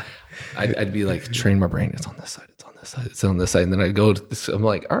 like I'd be like, train my brain, it's on this side, it's on this side, it's on this side. And then I go to this, I'm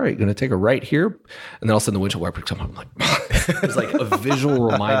like, all right, gonna take a right here. And then all of a sudden the windshield wiper comes on. I'm like, it's like a visual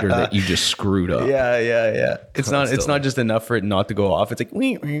reminder that you just screwed up. Yeah. It's not just enough for it not to go off. It's like,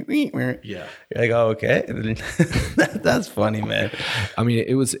 yeah. You're like, oh, okay. That's funny, man. I mean,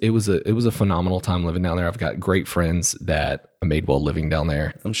 it was a phenomenal time living down there. I've got great friends that I made while living down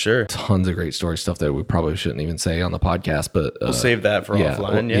there. I'm sure. Tons of great story stuff that we probably shouldn't even say on the podcast, but we'll save that for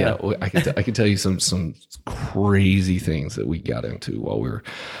offline. I can tell you some crazy things that we got into while we were,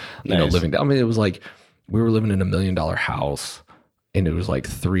 living down. I mean, it was like we were living in $1 million house, and it was like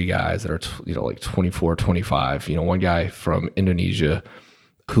three guys that are, like 24, 25. One guy from Indonesia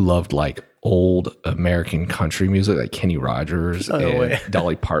who loved like old American country music, like Kenny Rogers and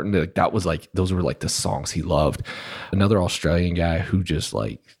Dolly Parton. Like that was like, those were like the songs he loved. Another Australian guy who just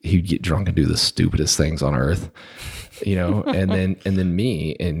like, he'd get drunk and do the stupidest things on earth, and then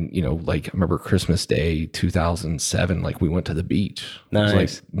me, and, like I remember Christmas Day, 2007, like we went to the beach. Nice.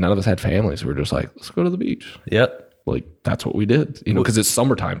 Like none of us had families. We were just like, let's go to the beach. Yep. Like that's what we did, because it's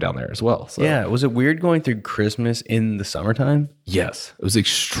summertime down there as well. So. Yeah. Was it weird going through Christmas in the summertime? Yes. It was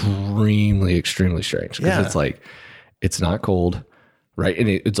extremely, extremely strange because it's like, it's not cold. right? And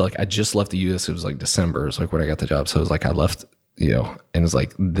it's like I just left the U.S. It was like December. It's like when I got the job. So it was like I left, and it's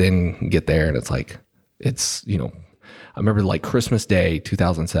like then get there and it's like it's I remember like Christmas Day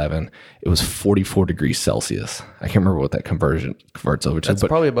 2007. It was 44 degrees Celsius. I can't remember what that converts over to. That's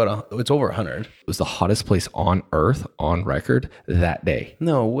probably it's over 100. It was the hottest place on Earth on record that day.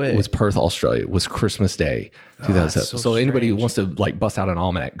 No way. It was Perth, Australia. It was Christmas Day 2007. So anybody who wants to like bust out an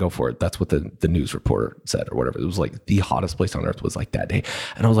almanac, go for it. That's what the news reporter said or whatever. It was like the hottest place on Earth was like that day.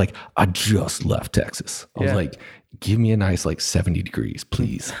 And I was like, I just left Texas. I was like, give me a nice like 70 degrees,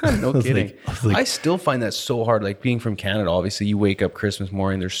 please. No kidding. I still find that so hard. Like being from Canada, obviously you wake up Christmas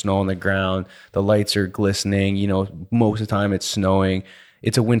morning, there's snow on the ground, the lights are glistening, most of the time it's snowing.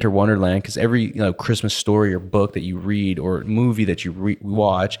 It's a winter wonderland because every Christmas story or book that you read or movie that you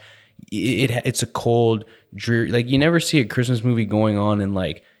watch, it's a cold, dreary, like you never see a Christmas movie going on in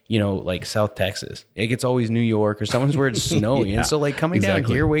like South Texas. It's always New York or someone's where it's snowy. And so like coming down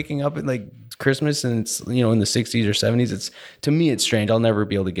here, waking up at like Christmas and it's, in the 60s or 70s, to me, it's strange. I'll never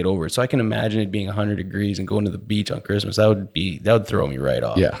be able to get over it. So I can imagine it being 100 degrees and going to the beach on Christmas. That would throw me right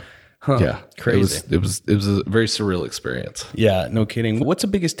off. Yeah. Huh, yeah. Crazy. It was a very surreal experience. Yeah, no kidding. What's the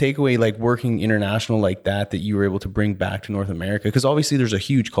biggest takeaway, like working international like that you were able to bring back to North America? Because obviously there's a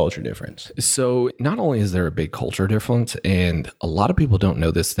huge culture difference. So not only is there a big culture difference, and a lot of people don't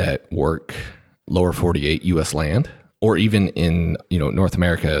know this that work lower 48 US land, or even in, North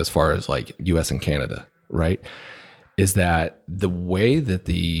America as far as like US and Canada, right? Is that the way that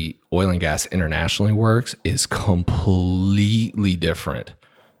the oil and gas internationally works is completely different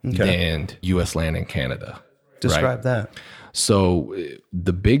than U.S. land in Canada. Describe that. So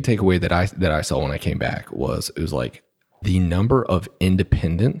the big takeaway that I saw when I came back it was like the number of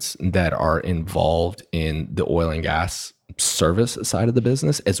independents that are involved in the oil and gas service side of the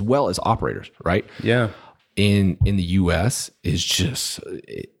business, as well as operators, right? Yeah. In the U.S. is just,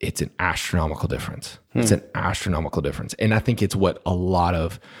 it's an astronomical difference. It's an astronomical difference. And I think it's what a lot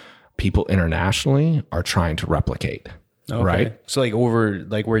of people internationally are trying to replicate. Okay. Right. So like over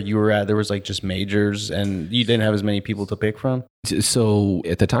like where you were at, there was like just majors and you didn't have as many people to pick from. So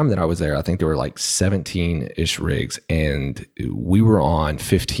at the time that I was there, I think there were like 17-ish rigs and we were on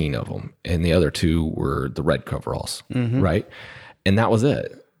 15 of them. And the other 2 were the red coveralls. Right. And that was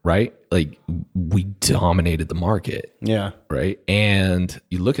it. Right. Like we dominated the market. Yeah. Right. And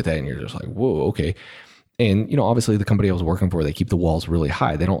you look at that and you're just like, whoa, okay. And, obviously the company I was working for, they keep the walls really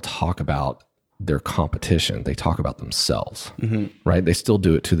high. They don't talk about their competition. They talk about themselves, right? They still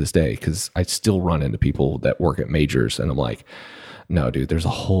do it to this day because I still run into people that work at majors and I'm like, no, dude, there's a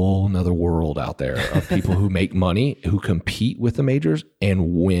whole nother world out there of people who make money, who compete with the majors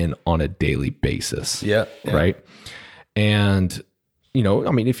and win on a daily basis. Yeah. Right. And,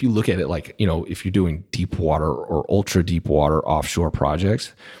 if you look at it like, if you're doing deep water or ultra deep water offshore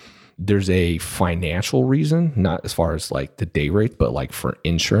projects, there's a financial reason, not as far as like the day rate, but like for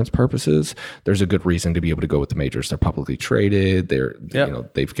insurance purposes, there's a good reason to be able to go with the majors. They're publicly traded.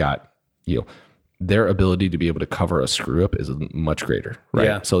 They've got, their ability to be able to cover a screw up is much greater. Right.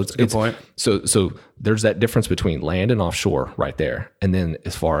 Yeah. So it's a good point. So there's that difference between land and offshore right there. And then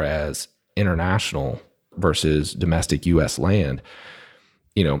as far as international versus domestic US land,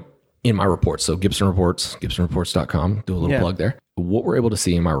 in my reports, so Gibson Reports, GibsonReports.com, do a little plug there. What we're able to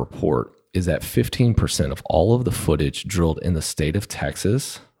see in my report is that 15% of all of the footage drilled in the state of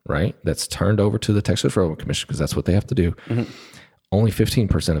Texas, right, that's turned over to the Texas Railroad Commission because that's what they have to do, only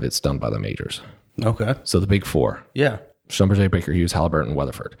 15% of it's done by the majors. Okay. So the big 4. Yeah. Schlumberger, Baker Hughes, Halliburton,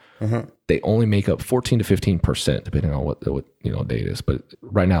 Weatherford. They only make up 14 to 15%, depending on what date is. But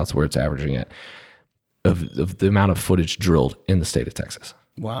right now it's where it's averaging at, of the amount of footage drilled in the state of Texas.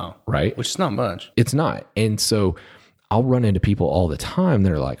 Wow. Right? Which is not much. It's not. And so I'll run into people all the time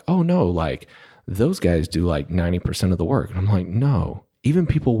that are like, oh no, like those guys do like 90% of the work. And I'm like, no. Even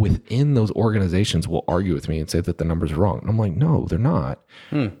people within those organizations will argue with me and say that the numbers are wrong. And I'm like, no, they're not.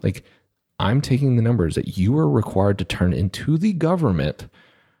 Like I'm taking the numbers that you are required to turn into the government.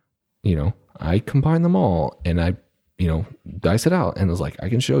 I combine them all and I dice it out and was like, I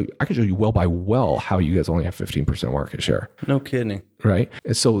can show you well by well how you guys only have 15% market share. No kidding. Right.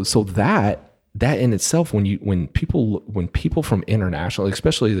 And so that in itself, when people from international,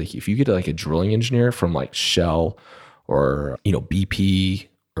 especially like if you get like a drilling engineer from like Shell or, BP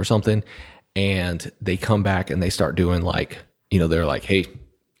or something, and they come back and they start doing like, they're like, hey,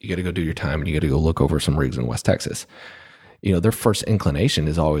 you got to go do your time and you got to go look over some rigs in West Texas. Their first inclination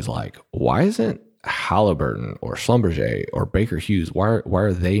is always like, why isn't Halliburton or Schlumberger or Baker Hughes, why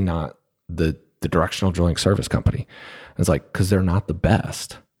are they not the directional drilling service company? And it's like, because they're not the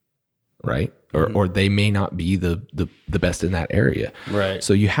best, right? or they may not be the best in that area. Right.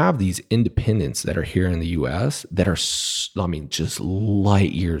 So you have these independents that are here in the US that are, just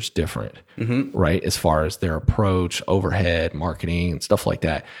light years different, right? As far as their approach, overhead, marketing, and stuff like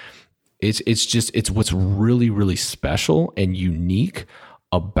that. It's what's really, really special and unique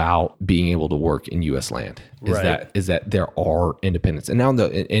about being able to work in U.S. land is that there are independents, and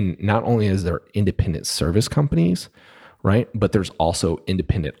not only is there independent service companies, right, but there's also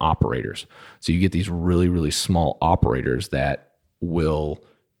independent operators. So you get these really, really small operators that will,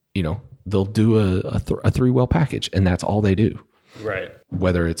 they'll do a 3-well package, and that's all they do. Right.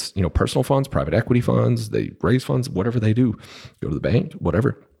 Whether it's personal funds, private equity funds, they raise funds, whatever they do, go to the bank,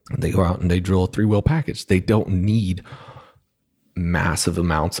 whatever, they go out and they drill a 3-well package. They don't need massive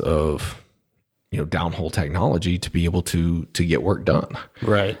amounts of downhole technology to be able to get work done.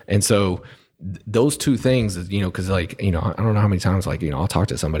 Right. And so those two things, because I don't know how many times I'll talk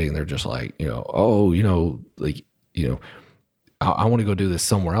to somebody and they're just like, I want to go do this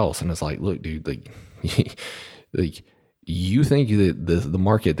somewhere else. And it's like, look, dude, like you think that the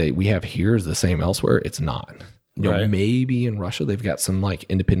market that we have here is the same elsewhere? It's not. Maybe in Russia they've got some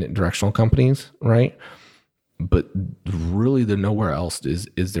independent directional companies, right? But really, nowhere else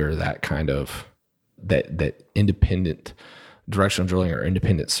is there that kind of that independent directional drilling or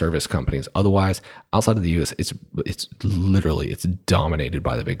independent service companies. Otherwise, outside of the U.S., it's dominated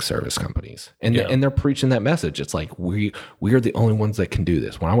by the big service companies, and they're preaching that message. It's like we are the only ones that can do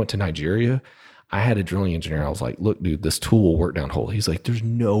this. When I went to Nigeria, I had a drilling engineer. I was like, look, dude, this tool will work down hole. He's like, there's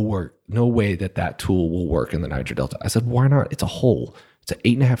no way that tool will work in the Niger Delta. I said, why not? It's a hole. It's an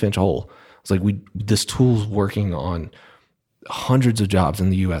 8.5-inch hole. It's like this tool's working on hundreds of jobs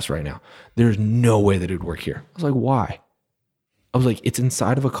in the U.S. right now. There's no way that it would work here. I was like, why? I was like, it's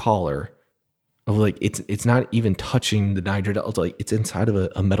inside of a collar. I was like, it's not even touching the Niger Delta. Like, it's inside of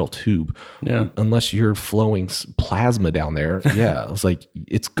a metal tube. Yeah. Unless you're flowing plasma down there. Yeah. I was like,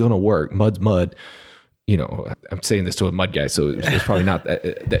 it's gonna work. Mud's mud. I'm saying this to a mud guy, so it's probably not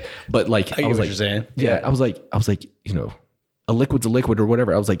that. But I was like, you're saying. Yeah. I was like, a liquid's a liquid or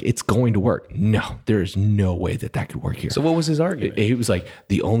whatever. I was like, it's going to work. No, there is no way that could work here. So what was his argument? He was like,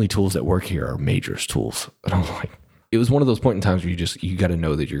 the only tools that work here are majors tools. And I was like, it was one of those point in times where you got to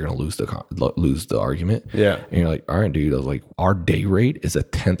know that you're going to lose the argument. Yeah. And you're like, all right, dude. I was like, our day rate is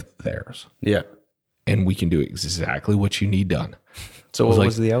 1/10 of theirs. Yeah. And we can do exactly what you need done. So what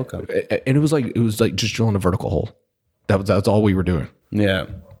was the outcome? And it was like just drilling a vertical hole. That's all we were doing. Yeah.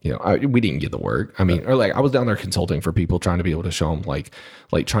 We didn't get the work. I mean, I was down there consulting for people, trying to be able to show them like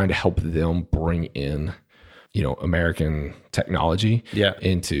trying to help them bring in, American technology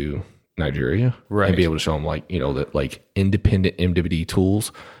into Nigeria, right? And be able to show them that independent MWD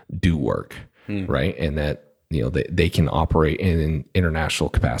tools do work, right? And that, they can operate in an international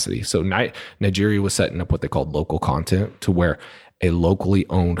capacity. So Nigeria was setting up what they called local content, to where a locally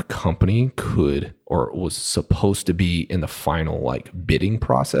owned company could, or was supposed to be in the final bidding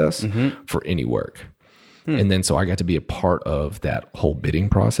process for any work. And then, so I got to be a part of that whole bidding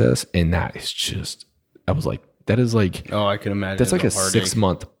process. And that is just, I was like, that is oh, I can imagine. That's like a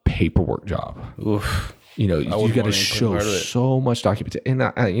 6-month paperwork job. Oof. You got to show so much documentation.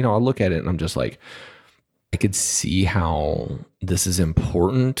 And I look at it and I'm just like, I could see how this is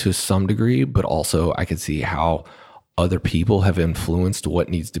important to some degree, but also I could see how other people have influenced what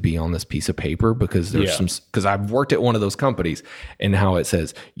needs to be on this piece of paper, because there's because I've worked at one of those companies and how it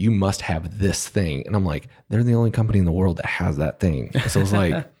says you must have this thing. And I'm like, they're the only company in the world that has that thing. So I was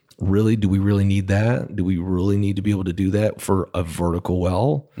like, really? Do we really need that? Do we really need to be able to do that for a vertical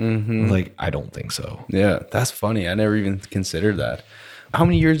well? Like, I don't think so. Yeah. That's funny. I never even considered that. How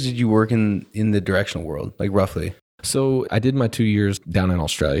many years did you work in the directional world? Roughly? So I did my 2 years down in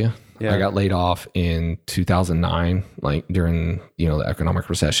Australia. Yeah. I got laid off in 2009, during, the economic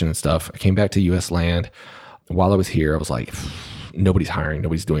recession and stuff. I came back to US land. While I was here, I was like, nobody's hiring,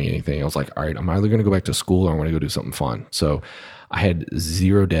 nobody's doing anything. I was like, all right, I'm either going to go back to school or I'm going to go do something fun. So I had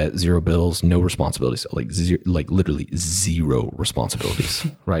zero debt, zero bills, no responsibilities, literally zero responsibilities,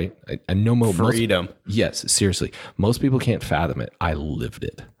 right? I know freedom. Yes, seriously. Most people can't fathom it. I lived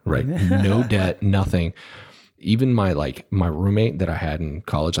it, right? No debt, nothing. Even my roommate that I had in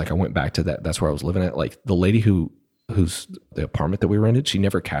college, I went back to that. That's where I was living at. The lady who's the apartment that we rented, she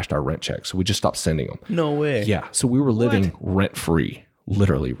never cashed our rent checks. So we just stopped sending them. No way. Yeah. So we were living rent free,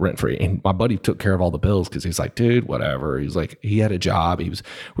 literally rent free. And my buddy took care of all the bills, because he's like, dude, whatever. He's like, he had a job. he was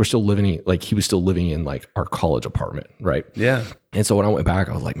still living in our college apartment. Right. Yeah. And so when I went back,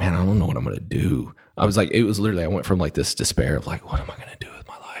 I was like, man, I don't know what I'm going to do. I was like, it was literally, I went from this despair of what am I going to do with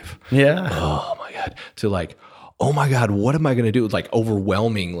my life? Yeah. Oh my God. To oh my God, what am I going to do?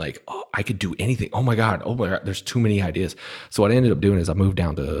 Overwhelming, I could do anything. Oh my God, there's too many ideas. So what I ended up doing is I moved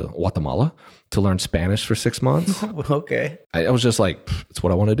down to Guatemala to learn Spanish for 6 months. Okay. I was just like, it's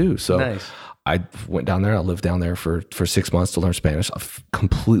what I want to do. So nice. I went down there. I lived down there for 6 months to learn Spanish. I've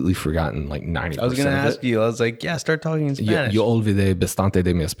completely forgotten like 90%. I was going to ask you. I was like, yeah, start talking in Spanish. Yo olvidé bastante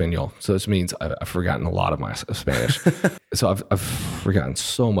de mi español. So this means I've forgotten a lot of my Spanish. So I've forgotten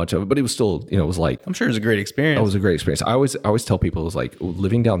so much of it, but it was still, it was like, I'm sure it was a great experience. It was a great experience. I always tell people, it was like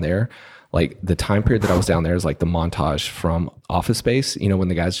living down there, like the time period that I was down there is like the montage from Office Space, when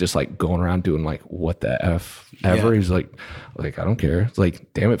the guy's just like going around doing like, what the F ever. He's like, I don't care. It's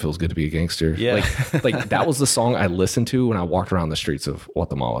like, damn, it feels good to be a gangster. Yeah. Like that was the song I listened to when I walked around the streets of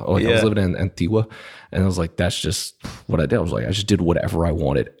Guatemala. I was living in Antigua, and I was like, that's just what I did. I was like, I just did whatever I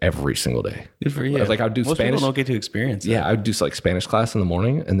wanted every single day. Good for you. I was like, I'd do Most Spanish. people don't get to experience that. Yeah, I would do like Spanish class in the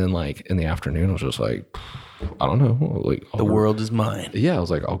morning, and then like in the afternoon, I was just like, I don't know. Like the world is mine. Yeah, I was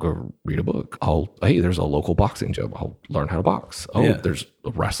like, I'll go read a book. Hey, there's a local boxing gym. I'll learn how to box. There's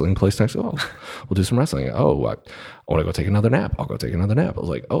a wrestling place next to it. We'll do some wrestling. I want to go take another nap. I'll go take another nap. I was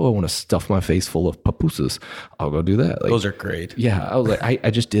like, I want to stuff my face full of pupusas. I'll go do that. Like, those are great. Yeah, I was like,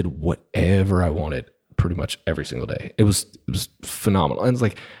 I just did whatever I wanted pretty much every single day. It was phenomenal. And it's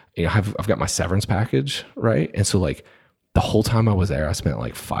like, I've got my severance package, right? And so like, the whole time I was there, I spent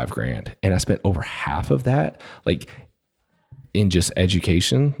like $5,000, and I spent over half of that like in just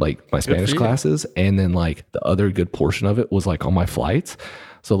education, like my Spanish classes, and then like the other good portion of it was like on my flights.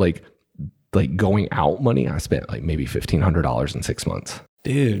 So like going out money, I spent like maybe $1,500 in 6 months.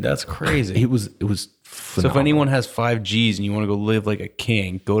 Dude, that's crazy. It was phenomenal. So if anyone has 5 G's and you want to go live like a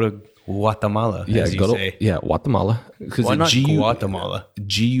king, go to Guatemala. Yeah, Guatemala. Why not Guatemala?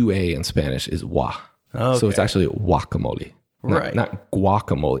 GUA in Spanish is wa. Okay. So it's actually guacamole. Right. Not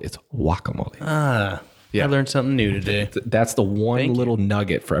guacamole, it's guacamole. I learned something new today. That's the one little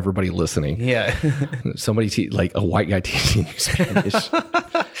nugget for everybody listening. Yeah. Somebody like a white guy teaching you Spanish.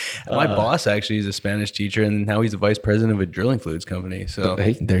 My boss actually is a Spanish teacher, and now he's the vice president of a drilling fluids company. So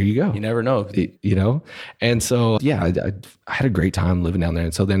hey, there you go. You never know. And so, yeah, I had a great time living down there.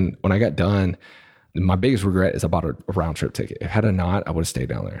 And so then when I got done, my biggest regret is I bought a round trip ticket. Had I not, I would have stayed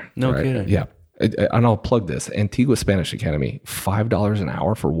down there. No kidding. Yeah. And I'll plug this Antigua Spanish Academy, $5 an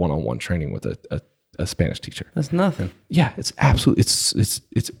hour for one-on-one training with a Spanish teacher. That's nothing. Yeah, it's absolutely,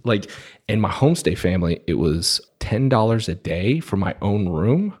 it's like, in my homestay family, it was $10 a day for my own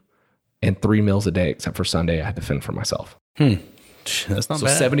room and 3 meals a day, except for Sunday I had to fend for myself. That's not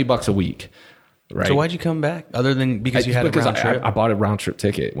bad. $70 a week. Right. So why'd you come back? Other than because you had a round trip? I bought a round trip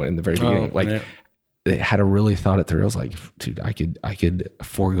ticket in the very beginning. It had to really thought it through. I was like, dude, I could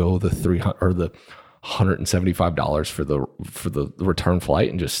forego the $300 or the $175 for the return flight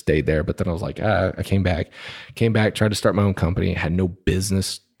and just stayed there. But then I was like, I came back, tried to start my own company. Had no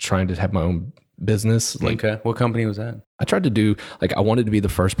business trying to have my own business. Like, okay. What company was that? I tried to do, like, I wanted to be the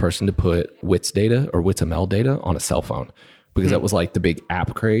first person to put WITS data or WITS-ML data on a cell phone, because that was like the big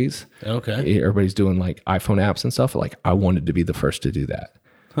app craze. Okay. Everybody's doing like iPhone apps and stuff. Like, I wanted to be the first to do that.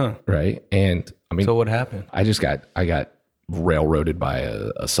 Huh. Right. And I mean, so what happened? I got railroaded by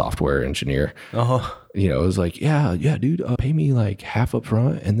a software engineer. It was like, yeah, dude, pay me like half up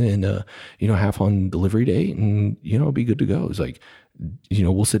front and then, half on delivery date, and, it'll be good to go. It's like,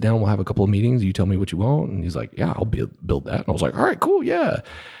 we'll sit down, we'll have a couple of meetings. You tell me what you want. And he's like, yeah, I'll build that. And I was like, all right, cool. Yeah.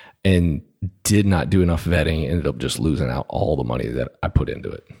 And did not do enough vetting. Ended up just losing out all the money that I put into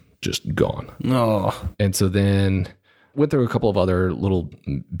it. Just gone. No. And so then went through a couple of other little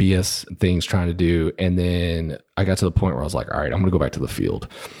BS things trying to do. And then I got to the point where I was like, all right, I'm going to go back to the field.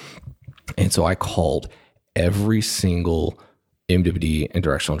 And so I called every single MWD and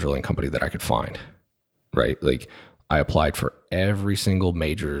directional drilling company that I could find, right? Like, I applied for every single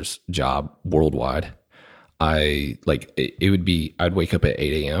majors job worldwide. I'd wake up at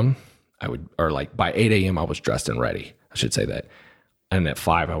 8 a.m. By 8 a.m. I was dressed and ready. I should say that. And at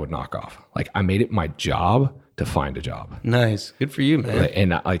 5, I would knock off. Like, I made it my job to find a job. Nice. Good for you, man.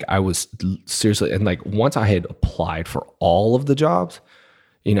 And I was seriously, and like, once I had applied for all of the jobs,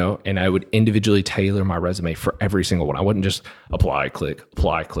 and I would individually tailor my resume for every single one. I wouldn't just apply, click,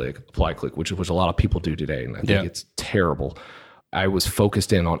 which a lot of people do today. And I think it's terrible. I was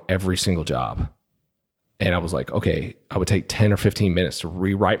focused in on every single job. And I was like, okay, I would take 10 or 15 minutes to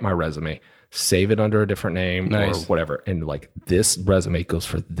rewrite my resume, save it under a different name or whatever. And like, this resume goes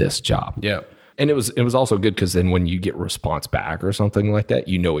for this job. Yeah. And it was also good because then when you get response back or something like that,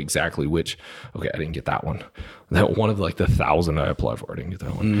 exactly which, okay, I didn't get that one. That one of like the 1,000 I applied for, I didn't get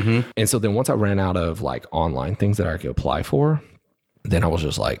that one. Mm-hmm. And so then once I ran out of like online things that I could apply for, then I was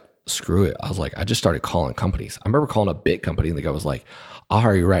just like, screw it. I was like, I just started calling companies. I remember calling a big company and the guy was like, I'll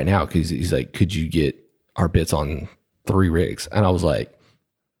hire you right now. Cause he's like, could you get our bits on 3 rigs? And I was like,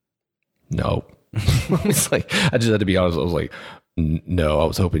 no. I was like, I just had to be honest. I was like, no, I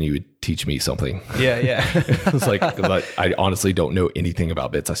was hoping you would teach me something. Yeah. It was like, I honestly don't know anything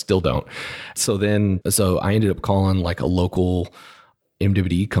about bits. I still don't. So I ended up calling like a local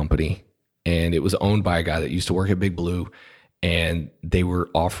MWD company, and it was owned by a guy that used to work at Big Blue, and they were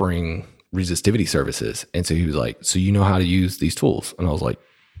offering resistivity services. And so he was like, so you know how to use these tools? And I was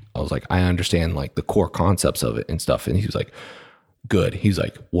like, I understand like the core concepts of it and stuff. And he was like, good. He's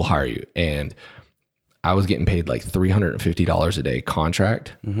like, we'll hire you. And I was getting paid like $350 a day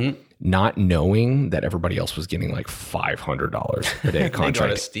contract, not knowing that everybody else was getting like $500 a day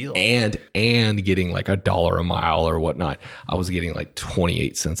contract steal. and getting like $1 a mile or whatnot. I was getting like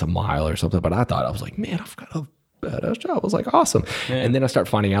 28 cents a mile or something. But I was like, man, I've got a badass job. I was like, awesome. Yeah. And then I start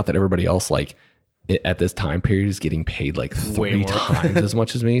finding out that everybody else like at this time period is getting paid like 3 times as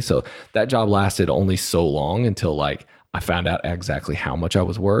much as me. So that job lasted only so long until like I found out exactly how much I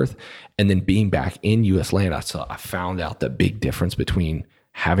was worth. And then being back in US land, I found out the big difference between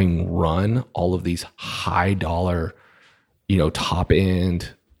having run all of these high dollar, top end,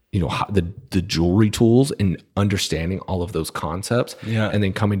 the jewelry tools and understanding all of those concepts. Yeah. And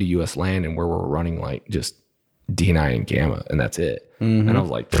then coming to US land and where we're running like just DNI and gamma, and that's it. And I was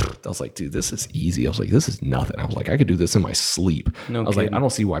like, dude, this is easy. I was like, this is nothing. I was like, I could do this in my sleep. I was like, I don't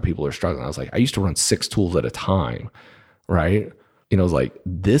see why people are struggling. I was like, I used to run 6 tools at a time. Right. I was like,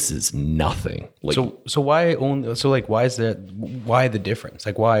 this is nothing. Like, so why only, so like, why is that? Why the difference?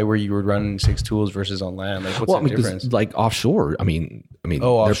 Like why were you running 6 tools versus on land? Like what's the difference? Like offshore, I mean,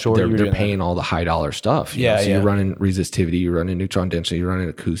 offshore, they're paying all the high dollar stuff. So you're running resistivity, you're running neutron density, you're running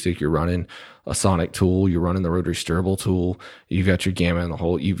acoustic, you're running a sonic tool, you're running the rotary steerable tool. You've got your gamma in the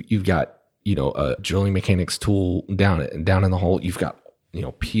hole. You've got, a drilling mechanics tool down in the hole. You've got,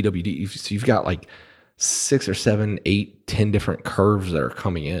 PWD. So you've got like 6 or 7, 8, 10 different curves that are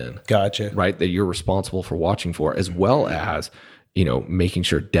coming in. Gotcha. Right. That you're responsible for watching for, as well as, making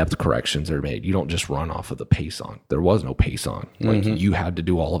sure depth corrections are made. You don't just run off of the Pason. There was no Pason. Like you had to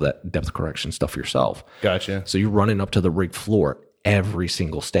do all of that depth correction stuff yourself. Gotcha. So you're running up to the rig floor every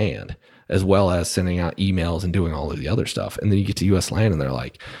single stand, as well as sending out emails and doing all of the other stuff. And then you get to US land and they're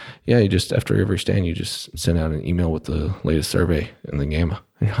like, yeah, you just, after every stand, you just send out an email with the latest survey and the gamma.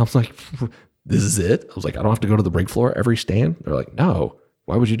 And I was like, this is it? I was like, I don't have to go to the rig floor every stand? They're like, no,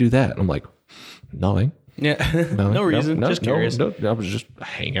 why would you do that? And I'm like, nothing. Yeah. No reason. Just curious. I was just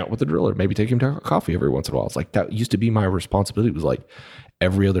hang out with the driller, maybe take him to coffee every once in a while. It's like, that used to be my responsibility. It was like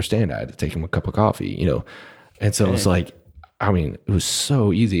every other stand I had to take him a cup of coffee, And so it's like, I mean, it was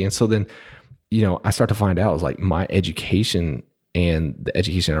so easy. And so then, I start to find out, it was like my education and the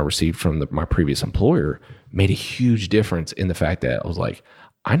education I received from my previous employer made a huge difference in the fact that I was like,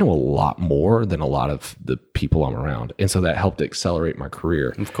 I know a lot more than a lot of the people I'm around. And so that helped accelerate my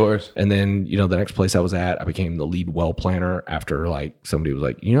career. Of course. And then, the next place I was at, I became the lead well planner after like somebody was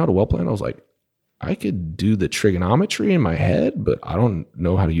like, you know how to well plan? I was like, I could do the trigonometry in my head, but I don't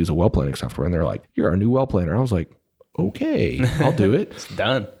know how to use a well planning software. And they're like, you're our new well planner. I was like, okay, I'll do it. It's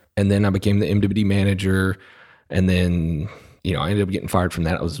done. And then I became the MWD manager. And then, I ended up getting fired from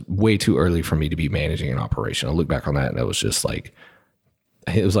that. It was way too early for me to be managing an operation. I look back on that and it was just like,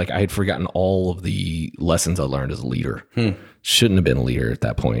 I had forgotten all of the lessons I learned as a leader. Shouldn't have been a leader at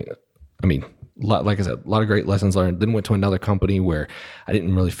that point. I mean, like I said, a lot of great lessons learned. Then went to another company where I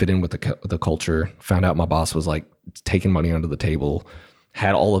didn't really fit in with the culture. Found out my boss was like taking money under the table,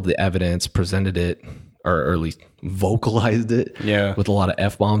 had all of the evidence, presented it, or at least vocalized it with a lot of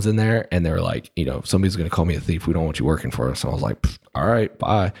F-bombs in there. And they were like, somebody's going to call me a thief. We don't want you working for us. So I was like, all right,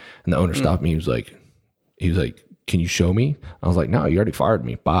 bye. And the owner stopped me. He was like, can you show me? I was like, no, you already fired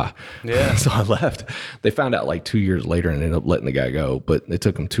me. Bye. Yeah. So I left. They found out like 2 years later and ended up letting the guy go, but it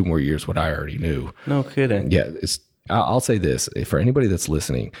took him 2 more years, what I already knew. No kidding. Yeah. I'll say this, for anybody that's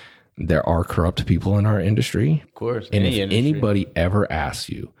listening, there are corrupt people in our industry. Of course. And if anybody ever asks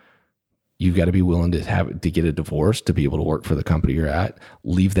you, you've got to be willing to get a divorce to be able to work for the company you're at.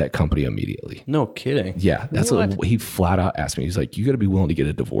 Leave that company immediately. No kidding. Yeah. That's what he flat out asked me. He's like, you got to be willing to get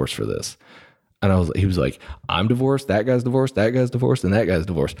a divorce for this. And he was like, I'm divorced, that guy's divorced, and that guy's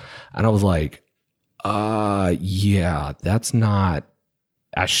divorced. And I was like, yeah, that's not,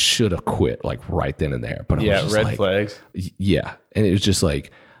 I should have quit like right then and there. But I was just red like, flags. Yeah. And it was just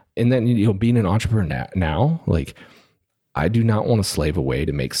like, and then, being an entrepreneur now, like, I do not want to slave away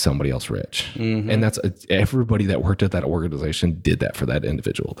to make somebody else rich. And that's everybody that worked at that organization did that for that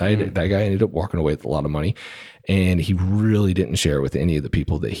individual. That guy ended up walking away with a lot of money, and he really didn't share it with any of the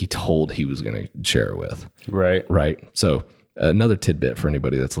people that he told he was going to share it with. Right. So Another tidbit for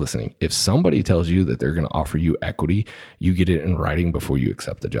anybody that's listening. If somebody tells you that they're going to offer you equity, you get it in writing before you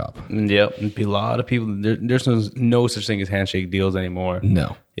accept the job. Yep. A lot of people, there's no such thing as handshake deals anymore.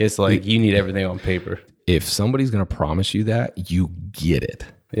 No. It's like you need everything on paper. If somebody's going to promise you that, you get it.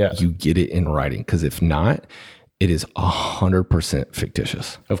 Yeah. You get it in writing. Because if not, it is 100%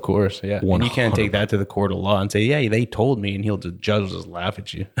 fictitious. Of course, yeah. And you can't take that to the court of law and say, yeah, they told me, and the judge will just laugh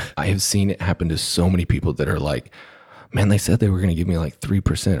at you. I have seen it happen to so many people that are like, man, they said they were going to give me like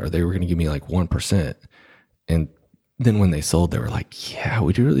 3% or they were going to give me like 1%. And then when they sold, they were like, yeah,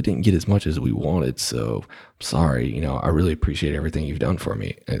 we really didn't get as much as we wanted. So I'm sorry, I really appreciate everything you've done for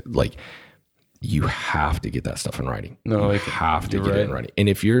me. Like, you have to get that stuff in writing. No, you have to get it in writing. And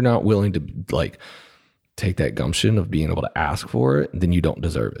if you're not willing to like take that gumption of being able to ask for it, then you don't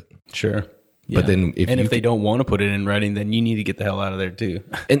deserve it. Sure. Yeah. But then if they don't want to put it in writing, then you need to get the hell out of there too.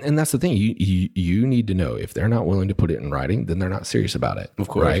 And that's the thing. You need to know if they're not willing to put it in writing, then they're not serious about it. Of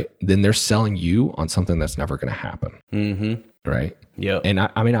course. Right? Then they're selling you on something that's never going to happen. Mm-hmm. Right? Yeah. And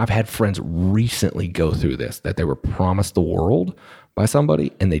I mean, I've had friends recently go through this, that they were promised the world by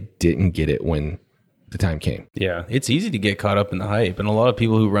somebody and they didn't get it when the time came. Yeah, it's easy to get caught up in the hype, and a lot of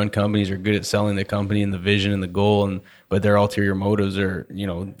people who run companies are good at selling the company and the vision and the goal, but their ulterior motives are,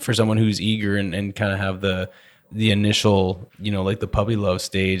 for someone who's eager and kind of have the initial, like the puppy love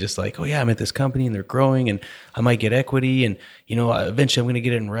stage. It's like, oh yeah, I'm at this company and they're growing and I might get equity and eventually I'm going to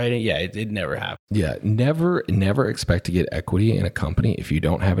get it in writing. Yeah, it never happened. Yeah, never expect to get equity in a company if you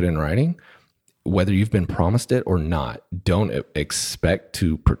don't have it in writing. Whether you've been promised it or not, don't expect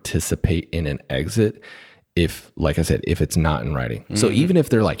to participate in an exit if, like I said, if it's not in writing. Mm-hmm. So even if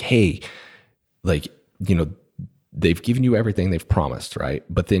they're like, hey, like, they've given you everything they've promised, right?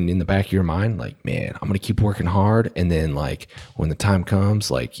 But then in the back of your mind, like, man, I'm going to keep working hard. And then like when the time comes,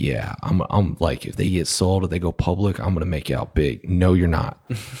 like, yeah, I'm like, if they get sold or they go public, I'm going to make you out big. No, you're not.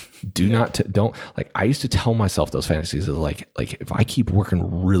 Don't like, I used to tell myself those fantasies of like if I keep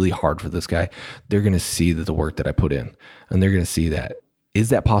working really hard for this guy, they're going to see the work that I put in and they're going to see that. Is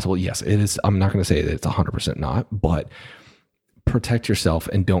that possible? Yes, it is. I'm not going to say that it's 100% not, but protect yourself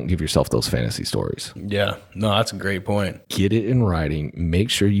and don't give yourself those fantasy stories. Yeah, no, that's a great point. Get it in writing.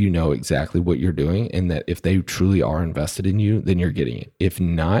 Make sure you know exactly what you're doing and that if they truly are invested in you, then you're getting it. If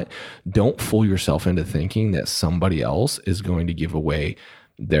not, don't fool yourself into thinking that somebody else is going to give away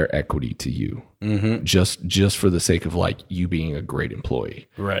their equity to you. Mm-hmm. Just for the sake of like you being a great employee.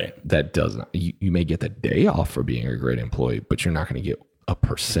 Right. That doesn't, you may get the day off for being a great employee, but you're not going to get a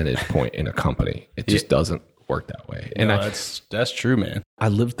percentage point in a company. It just doesn't work that way. And that's true, man. I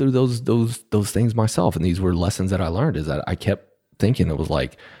lived through those things myself, and these were lessons that I learned. Is that I kept thinking it was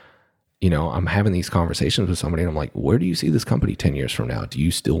like, I'm having these conversations with somebody, and I'm like, where do you see this company 10 years from now? Do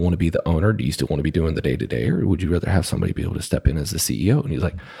you still want to be the owner? Do you still want to be doing the day to day, or would you rather have somebody be able to step in as the CEO? And he's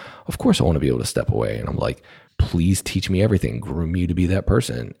like, of course I want to be able to step away. And I'm like, please teach me everything, groom you to be that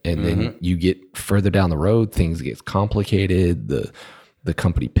person. And then you get further down the road, things get complicated. The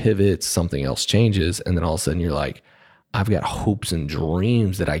company pivots, something else changes, and then all of a sudden you're like, I've got hopes and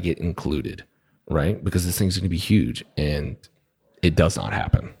dreams that I get included, right? Because this thing's going to be huge, and it does not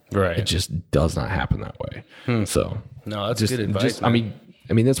happen. Right. It just does not happen that way. So no, that's good advice. I mean,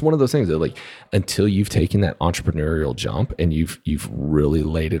 that's one of those things that like until you've taken that entrepreneurial jump and you've really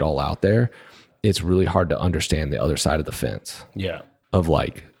laid it all out there, it's really hard to understand the other side of the fence. Yeah. Of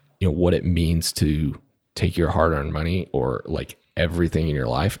like, what it means to take your hard-earned money or like everything in your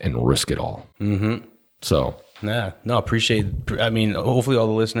life and risk it all. Mm-hmm. So appreciate. I mean, hopefully all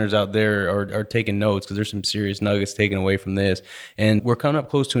the listeners out there are taking notes because there's some serious nuggets taken away from this. And we're coming up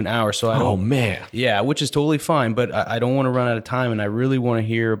close to an hour, so I don't. Oh man, yeah, which is totally fine. But I don't want to run out of time, and I really want to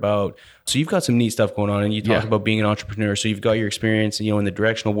hear about. So you've got some neat stuff going on, and you talked about being an entrepreneur. So you've got your experience, in the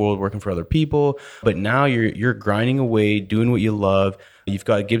directional world, working for other people. But now you're grinding away, doing what you love. You've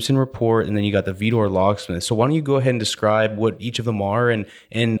got Gibson Report, and then you got the Vidor Locksmith. So why don't you go ahead and describe what each of them are, and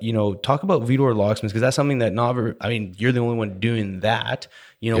talk about Vidor Locksmith, because that's something that you're the only one doing that.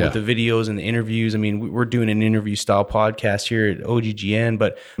 With the videos and the interviews. I mean, we're doing an interview style podcast here at OGGN,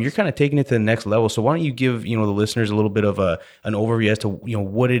 but you're kind of taking it to the next level. So why don't you give, the listeners a little bit of an overview as to,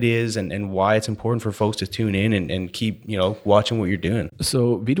 what it is and why it's important for folks to tune in and keep, watching what you're doing.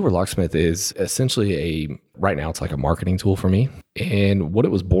 So Vidor Locksmith is essentially right now it's like a marketing tool for me. And what it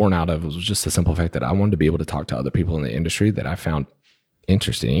was born out of was just the simple fact that I wanted to be able to talk to other people in the industry that I found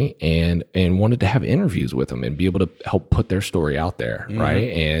interesting and wanted to have interviews with them and be able to help put their story out there. Mm-hmm.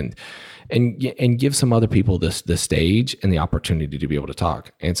 Right. And give some other people the stage and the opportunity to be able to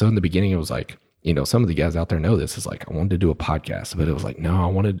talk. And so in the beginning, it was like, some of the guys out there know this, is like, I wanted to do a podcast, but it was like, no,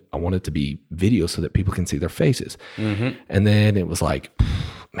 I wanted to be video so that people can see their faces. And then it was like,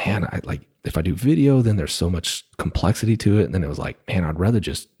 man, if I do video, then there's so much complexity to it. And then it was like, man, I'd rather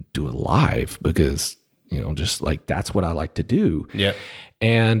just do it live because, just like, that's what I like to do. Yeah.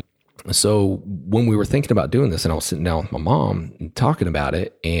 And so when we were thinking about doing this, and I was sitting down with my mom and talking about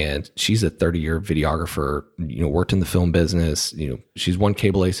it, and she's a 30-year videographer, worked in the film business. She's won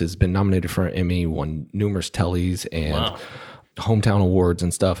Cable Aces, been nominated for an Emmy, won numerous Tellys and hometown awards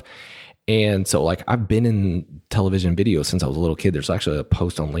and stuff. And so like, I've been in television video since I was a little kid. There's actually a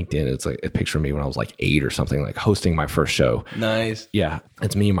post on LinkedIn. It's like a picture of me when I was like 8 or something, like hosting my first show. Nice. Yeah.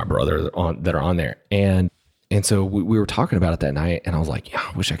 It's me and my brother that are on there. And so we were talking about it that night, and I was like, yeah,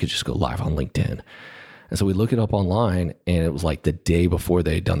 I wish I could just go live on LinkedIn. And so we look it up online, and it was like the day before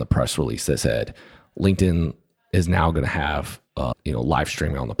they had done the press release that said LinkedIn is now going to have live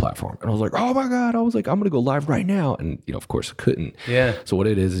streaming on the platform. And I was like, oh my God. I was like, I'm going to go live right now. And of course I couldn't. Yeah. So what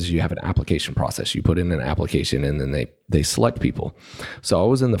it is you have an application process. You put in an application, and then they select people. So I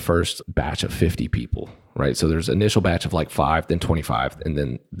was in the first batch of 50 people, right? So there's an initial batch of like 5, then 25, and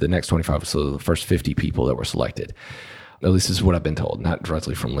then the next 25. So the first 50 people that were selected. At least this is what I've been told, not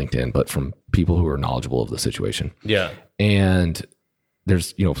directly from LinkedIn, but from people who are knowledgeable of the situation. Yeah. And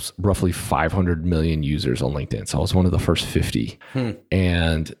there's, roughly 500 million users on LinkedIn. So I was one of the first 50.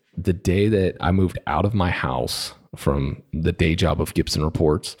 And the day that I moved out of my house from the day job of Gibson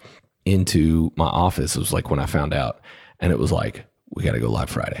Reports into my office, it was like when I found out, and it was like, we got to go live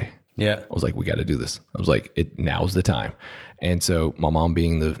Friday. Yeah. I was like, we got to do this. I was like, now's the time. And so my mom,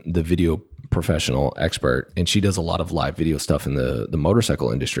 being the video professional expert, and she does a lot of live video stuff in the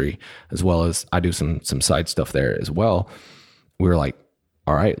motorcycle industry, as well as I do some side stuff there as well. We were like,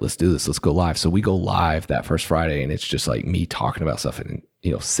 all right, let's do this. Let's go live. So we go live that first Friday, and it's just like me talking about stuff. And,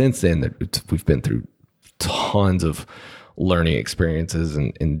 since then we've been through tons of learning experiences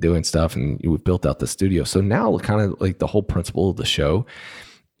and doing stuff, and we've built out the studio. So now kind of like the whole principle of the show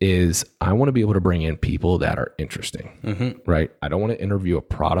is I want to be able to bring in people that are interesting, right? I don't want to interview a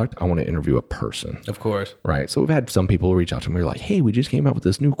product. I want to interview a person. Of course. Right. So we've had some people reach out to me. We're like, hey, we just came out with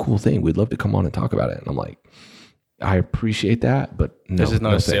this new cool thing. We'd love to come on and talk about it. And I'm like, I appreciate that, but no, this is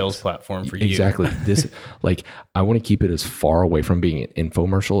not a sales platform for you. Exactly. This, like, I want to keep it as far away from being an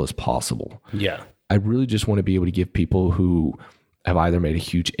infomercial as possible. Yeah. I really just want to be able to give people who have either made a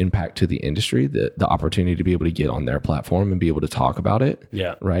huge impact to the industry the opportunity to be able to get on their platform and be able to talk about it.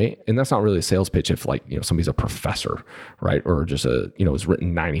 Yeah. Right. And that's not really a sales pitch if like, somebody's a professor, right? Or just has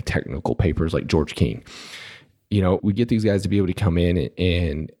written 90 technical papers like George King. We get these guys to be able to come in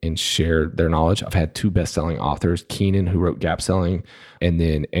and share their knowledge. I've had 2 best-selling authors, Keenan, who wrote Gap Selling, and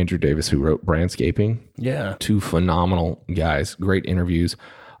then Andrew Davis, who wrote Brandscaping. Yeah. 2 phenomenal guys, great interviews.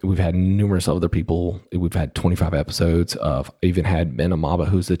 We've had numerous other people. We've had 25 episodes of, I even had Ben Amaba,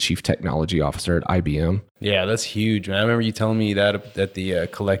 who's the chief technology officer at IBM. Yeah, that's huge, man. I remember you telling me that at the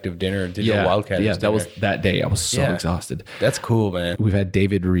collective dinner, Digital Wildcat. Yeah, that was that day. I was so exhausted. That's cool, man. We've had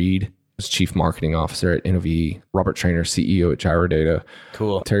David Reed, chief marketing officer at NOV, Robert Trainer, CEO at Gyrodata.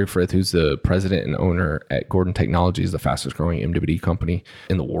 Cool. Terry Frith, who's the president and owner at Gordon Technologies, the fastest growing MWD company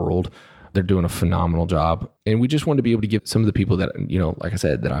in the world. They're doing a phenomenal job. And we just want to be able to give some of the people that, like I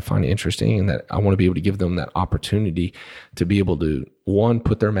said, that I find interesting, and that I want to be able to give them that opportunity to be able to, one,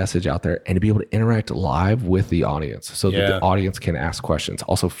 put their message out there, and to be able to interact live with the audience so that the audience can ask questions.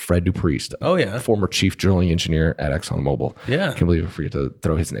 Also, Fred Dupriest, former chief drilling engineer at ExxonMobil. Yeah. I can't believe I forget to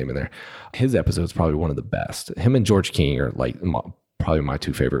throw his name in there. His episode is probably one of the best. Him and George King are like probably my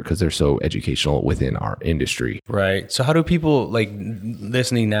 2 favorite because they're so educational within our industry. Right. So how do people like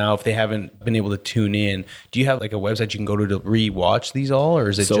listening now, if they haven't been able to tune in, do you have like a website you can go to re-watch these all, or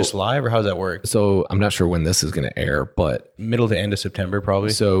is it just live, or how does that work? So I'm not sure when this is going to air, but middle to end of September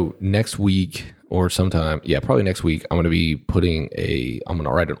probably. So next week or sometime, probably next week, I'm going to be I'm going to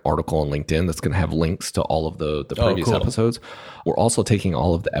write an article on LinkedIn that's going to have links to all of the previous episodes. We're also taking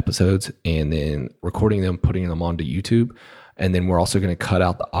all of the episodes and then recording them, putting them onto YouTube. And then we're also going to cut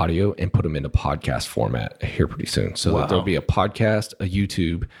out the audio and put them into podcast format here pretty soon. So that there'll be a podcast, a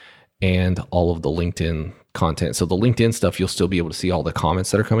YouTube, and all of the LinkedIn content. So the LinkedIn stuff, you'll still be able to see all the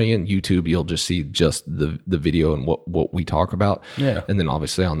comments that are coming in. YouTube, you'll just see just the video and what we talk about. Yeah. And then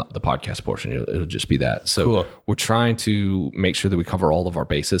obviously on the podcast portion, it'll just be that. So we're trying to make sure that we cover all of our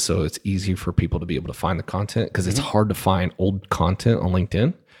bases so it's easy for people to be able to find the content, because it's hard to find old content on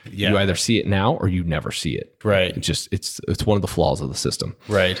LinkedIn. Yeah. You either see it now or you never see it. Right. It's one of the flaws of the system.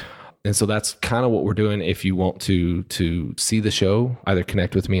 Right. And so that's kind of what we're doing. If you want to see the show, either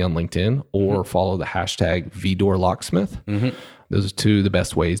connect with me on LinkedIn or follow the hashtag VDoorLocksmith. Those are two of the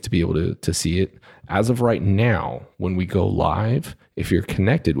best ways to be able to see it. As of right now, when we go live, if you're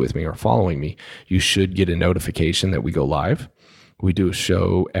connected with me or following me, you should get a notification that we go live. We do a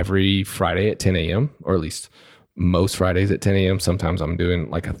show every Friday at 10 a.m., or at least most Fridays at 10 a.m. Sometimes I'm doing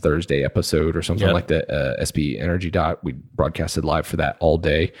like a Thursday episode or something like that. SP Energy Dot, we broadcasted live for that all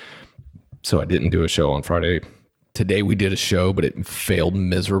day. So I didn't do a show on Friday. Today we did a show, but it failed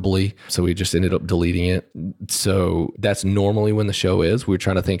miserably. So we just ended up deleting it. So that's normally when the show is. We're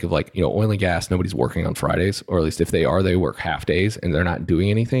trying to think of like, oil and gas, nobody's working on Fridays, or at least if they are, they work half days and they're not doing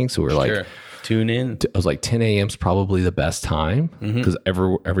anything. So we're like, tune in. I was like 10 a.m. is probably the best time because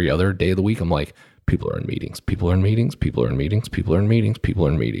every other day of the week, I'm like, people are in meetings, people are in meetings, people are in meetings, people are in meetings, people are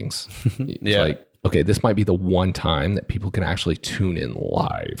in meetings. It's like, okay, this might be the one time that people can actually tune in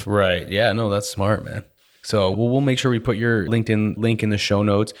live. Right. Yeah, no, that's smart, man. So we'll make sure we put your LinkedIn link in the show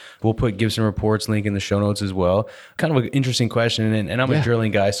notes. We'll put Gibson Reports link in the show notes as well. Kind of an interesting question. And I'm a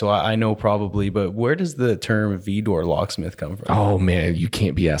drilling guy, so I know probably, but where does the term V-door locksmith come from? Oh man, you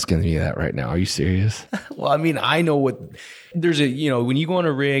can't be asking me that right now. Are you serious? Well, I mean, I know what... There's when you go on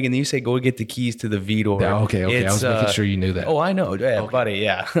a rig and you say, go get the keys to the V-door. Okay. I was making sure you knew that. Oh, I know. Yeah, buddy.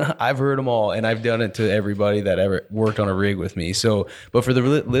 Yeah. I've heard them all and I've done it to everybody that ever worked on a rig with me. So, but for the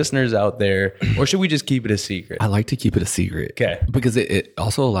listeners out there, or should we just keep it a secret? I like to keep it a secret. Okay. Because it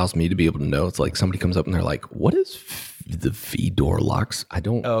also allows me to be able to know. It's like somebody comes up and they're like, what is the V-door locks? I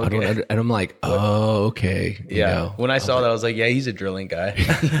don't, and I'm like, oh, okay. Yeah. When I saw that, I was like, yeah, he's a drilling guy.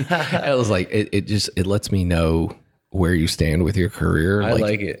 I was like, it lets me know where you stand with your career. I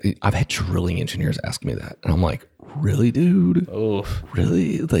like it. I've had drilling engineers ask me that. And I'm like, really, dude? Oh,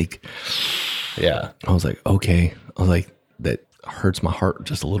 really? Like, yeah. I was like, okay. I was like, that hurts my heart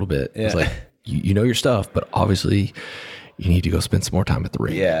just a little bit. Yeah. It's like, you know your stuff, but obviously you need to go spend some more time at the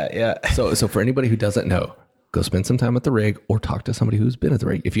rig. Yeah. So for anybody who doesn't know, go spend some time at the rig or talk to somebody who's been at the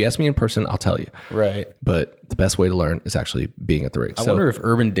rig. If you ask me in person, I'll tell you. Right. But the best way to learn is actually being at the rig. I wonder if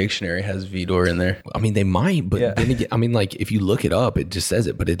Urban Dictionary has V-door in there. I mean, they might, but then again, I mean, like if you look it up, it just says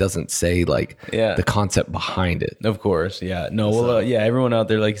it, but it doesn't say like the concept behind it. Of course. Yeah. No, well, everyone out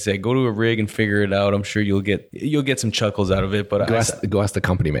there, like you said, go to a rig and figure it out. I'm sure you'll get some chuckles out of it, but go ask the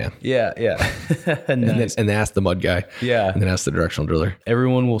company man. Yeah. Nice. and then ask the mud guy. Yeah. And then ask the directional driller.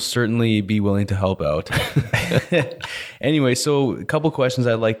 Everyone will certainly be willing to help out. Anyway, so a couple questions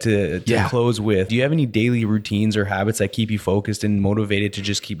I'd like to close with. Do you have any daily routines or habits that keep you focused and motivated to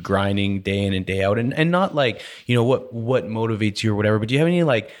just keep grinding day in and day out? And not like, what motivates you or whatever, but do you have any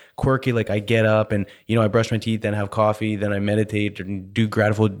like quirky, like I get up and, I brush my teeth, then have coffee, then I meditate and do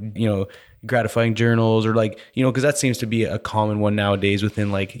gratifying journals, or like, because that seems to be a common one nowadays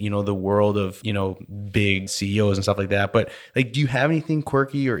within like, the world of, big CEOs and stuff like that. But like, do you have anything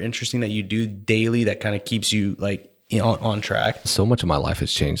quirky or interesting that you do daily that kind of keeps you like, on track? So much of my life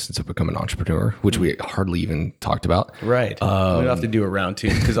has changed since I've become an entrepreneur, which we hardly even talked about. Right. We don't have to do a round two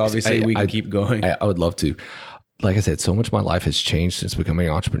because obviously we can keep going. I would love to. Like I said, so much of my life has changed since becoming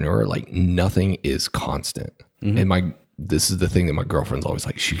an entrepreneur. Like nothing is constant. And this is the thing that my girlfriend's always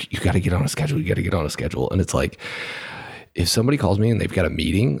like, you got to get on a schedule. You got to get on a schedule. And it's like, if somebody calls me and they've got a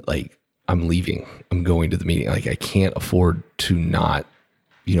meeting, like I'm leaving, I'm going to the meeting. Like I can't afford to not,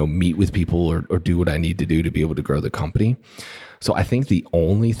 meet with people or do what I need to do to be able to grow the company. So I think the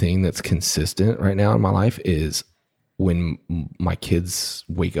only thing that's consistent right now in my life is when my kids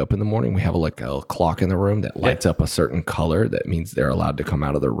wake up in the morning, we have a clock in the room that lights up a certain color. That means they're allowed to come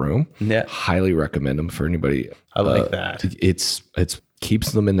out of their room. Yeah. Highly recommend them for anybody. I like that. It's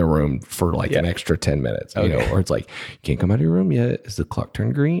keeps them in the room for like an extra 10 minutes, or it's like, you can't come out of your room yet. Is the clock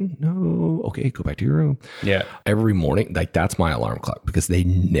turned green? No. Okay, go back to your room. Yeah. Every morning, like that's my alarm clock because they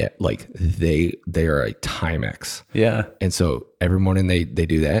are a Timex. Yeah. And so every morning they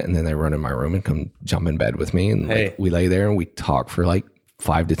do that, and then they run in my room and come jump in bed with me, and like, we lay there and we talk for like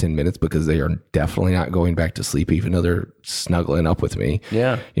 5 to 10 minutes because they are definitely not going back to sleep, even though they're snuggling up with me.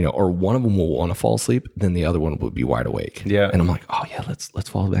 Yeah. Or one of them will want to fall asleep, then the other one will be wide awake. Yeah. And I'm like, oh yeah, let's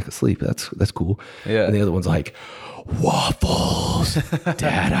fall back asleep. That's cool. Yeah. And the other one's like, waffles.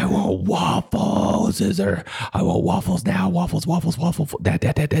 Dad, I want waffles. I want waffles now. Waffles.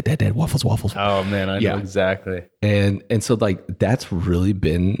 Dad, waffles. Oh man, I know exactly. And so like that's really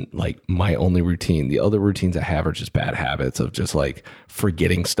been like my only routine. The other routines I have are just bad habits of just like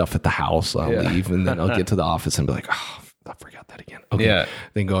forgetting stuff at the house. I'll leave and then I'll get to the office and be like, oh, I forgot that again. Okay. Yeah.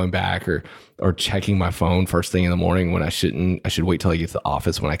 Then going back or checking my phone first thing in the morning when I should wait till I get to the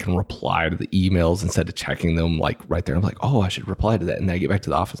office when I can reply to the emails instead of checking them like right there. I'm like, oh, I should reply to that. And then I get back to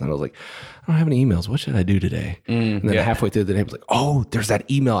the office and I was like, I don't have any emails. What should I do today? And then halfway through the day, I was like, oh, there's that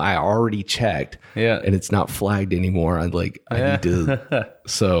email I already checked. Yeah. And it's not flagged anymore. I need to.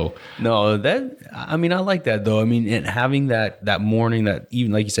 So no, I like that though. I mean, and having that morning, that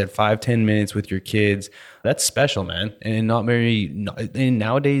even like you said, 5-10 minutes with your kids, that's special, man. And and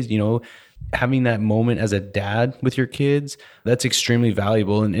nowadays, having that moment as a dad with your kids, that's extremely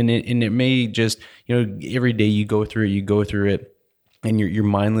valuable. And it may just, every day you go through it and you're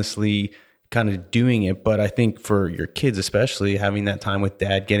mindlessly kind of doing it. But I think for your kids, especially having that time with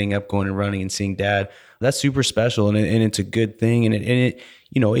dad, getting up, going and running and seeing dad, that's super special. And it's a good thing. And it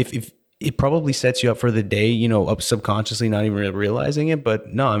if it probably sets you up for the day, up subconsciously, not even really realizing it.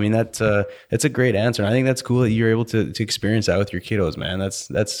 But no, I mean, that's a great answer. I think that's cool that you're able to experience that with your kiddos, man.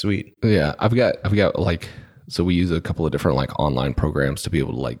 That's sweet. Yeah. I've got like, so we use a couple of different like online programs to be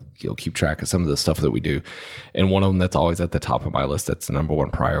able to keep track of some of the stuff that we do. And one of them that's always at the top of my list, that's the number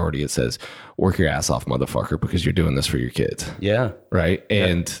one priority. It says, work your ass off, motherfucker, because you're doing this for your kids. Yeah. Right.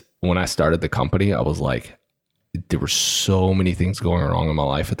 And when I started the company, I was like, there were so many things going wrong in my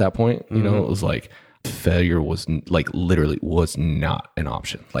life at that point. It was like failure was like literally was not an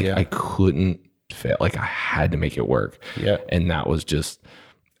option. Like I couldn't fail. Like I had to make it work. Yeah. And that was just,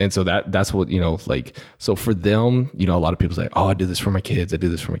 and so that's what, so for them, a lot of people say, oh, I do this for my kids.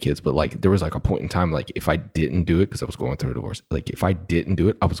 But like, there was like a point in time, like if I didn't do it, cause I was going through a divorce, like if I didn't do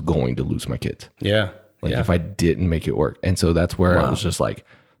it, I was going to lose my kids. Yeah. Like if I didn't make it work. And so that's where I was just like,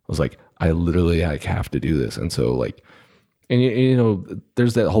 I literally like have to do this. And so like, and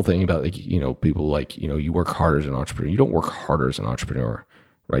there's that whole thing about like, people like, you work harder as an entrepreneur. You don't work harder as an entrepreneur,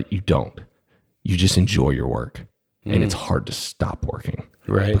 right? You don't. You just enjoy your work. And it's hard to stop working,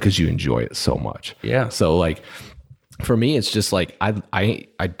 right? Because you enjoy it so much. Yeah. So like, for me, it's just like I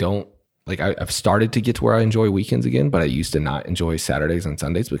don't like I've started to get to where I enjoy weekends again, but I used to not enjoy Saturdays and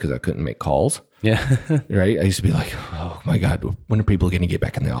Sundays because I couldn't make calls. Yeah. Right. I used to be like, oh my God, when are people going to get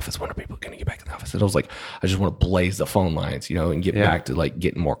back in the office? And I was like, I just want to blaze the phone lines, and get back to like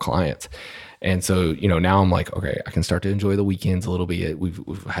getting more clients. And so, now I'm like, okay, I can start to enjoy the weekends a little bit.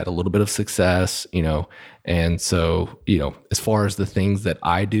 We've had a little bit of success, and so, as far as the things that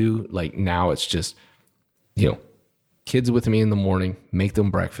I do, like now it's just, kids with me in the morning, make them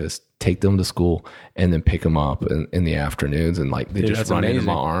breakfast, take them to school, and then pick them up in the afternoons. And like, they just run into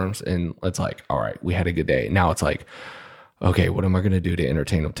my arms and it's like, all right, we had a good day. Now it's like, okay, what am I going to do to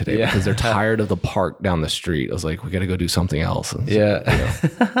entertain them today? Because they're tired of the park down the street. I was like, we got to go do something else. And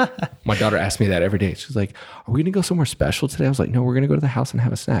so, my daughter asks me that every day. She's like, are we going to go somewhere special today? I was like, no, we're going to go to the house and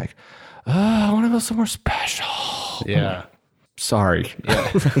have a snack. I want to go somewhere special. Yeah. Sorry.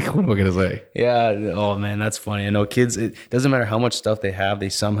 Yeah. What am I going to say? Yeah. Oh man, that's funny. I know kids, it doesn't matter how much stuff they have, they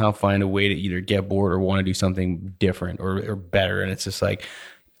somehow find a way to either get bored or want to do something different or better. And it's just like,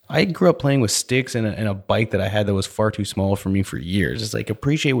 I grew up playing with sticks and a bike that I had that was far too small for me for years. It's like,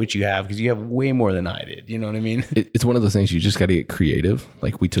 appreciate what you have because you have way more than I did. You know what I mean? It's one of those things you just got to get creative.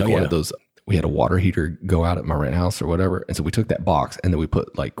 Like we took one of those, we had a water heater go out at my rent house or whatever. And so we took that box and then we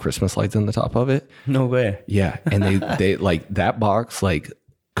put like Christmas lights in the top of it. No way. Yeah. And they like that box, like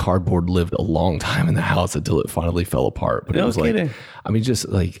cardboard lived a long time in the house until it finally fell apart. But it was kidding. Like, I mean, just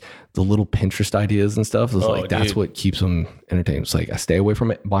like the little Pinterest ideas and stuff is like, that's what keeps them entertained. It's like, I stay away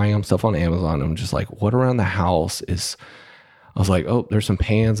from buying them stuff on Amazon. I'm just like, what around the house is, I was like, oh, there's some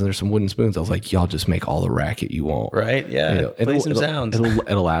pans and there's some wooden spoons. I was like, y'all just make all the racket you want. Right. Yeah. Play some sounds.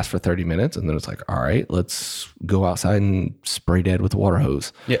 It'll last for 30 minutes. And then it's like, all right, let's go outside and spray dead with a water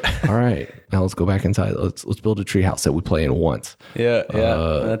hose. Yeah. All right. Now let's go back inside. Let's build a tree house that we play in once. Yeah. Yeah.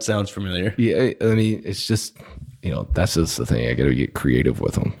 That sounds familiar. Yeah. I mean, it's just, that's just the thing. I got to get creative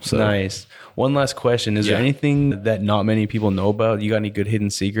with them. So nice. One last question. Is there anything that not many people know about? You got any good hidden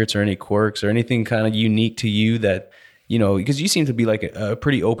secrets or any quirks or anything kind of unique to you that, because you seem to be like a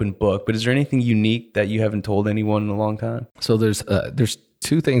pretty open book, but is there anything unique that you haven't told anyone in a long time? So there's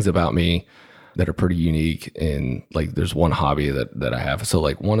two things about me that are pretty unique. And like, there's one hobby that I have. So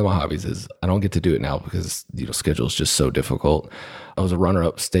like one of my hobbies is I don't get to do it now because, schedule is just so difficult. I was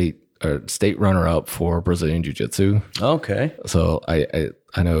a state runner-up for Brazilian Jiu-Jitsu. Okay. So I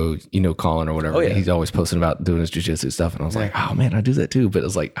know, Colin or whatever. Oh, yeah. He's always posting about doing his jiu-jitsu stuff. And I was like, oh man, I do that too. But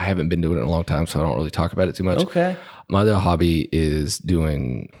it's like, I haven't been doing it in a long time, so I don't really talk about it too much. Okay. My other hobby is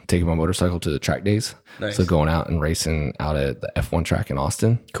taking my motorcycle to the track days. Nice. So going out and racing out at the F1 track in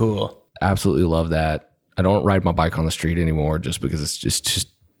Austin. Cool. Absolutely love that. I don't ride my bike on the street anymore just because it's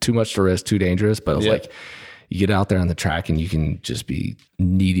just too much to risk, too dangerous. But I was like, you get out there on the track and you can just be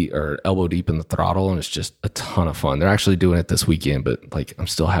knee or elbow deep in the throttle, and it's just a ton of fun. They're actually doing it this weekend, but like I'm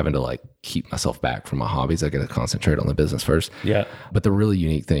still having to like keep myself back from my hobbies. I got to concentrate on the business first. Yeah. But the really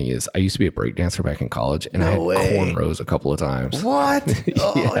unique thing is I used to be a breakdancer back in college, and I had cornrows a couple of times. What?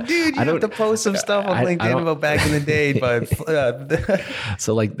 Oh, dude, you have to post some stuff on LinkedIn about back in the day, but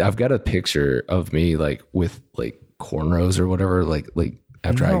so like I've got a picture of me like with like cornrows or whatever, like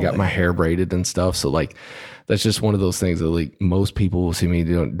after I got my hair braided and stuff. So like that's just one of those things that like most people will see me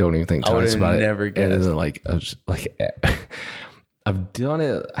don't even think twice about it. Never guessed. And then like I was like I've done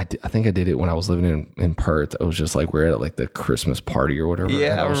it. I think I did it when I was living in Perth. I was just like, we're at like the Christmas party or whatever.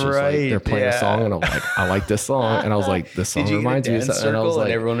 Yeah, and I was just right. Like, they're playing a song, and I'm like, I like this song, and I was like, this song reminds me of something. And I was like,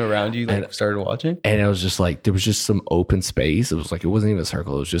 and everyone around you like started watching. And I was just like, there was just some open space. It was like it wasn't even a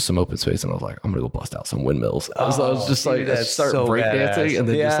circle. It was just some open space, and I was like, I'm gonna go bust out some windmills. I was just dude, like, start so breakdancing, and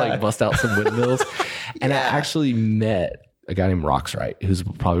then just like bust out some windmills. And I Yeah. actually met a guy named Roxrite, who's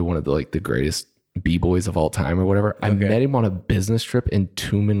probably one of the like the greatest B-boys of all time or whatever. I met him on a business trip in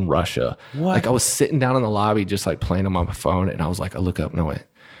Tumen, Russia. What? Like I was sitting down in the lobby just like playing on my phone, and I was like, I look up and I went,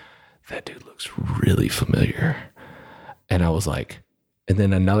 that dude looks really familiar. And I was like, and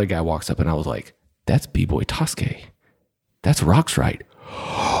then another guy walks up and I was like, that's B-boy Tosuke. That's Roxrite.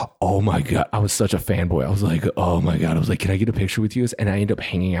 Oh my God. I was such a fanboy. I was like, oh my God. I was like, can I get a picture with you? And I ended up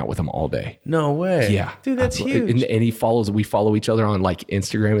hanging out with him all day. No way. Yeah. Dude, that's huge. And we follow each other on like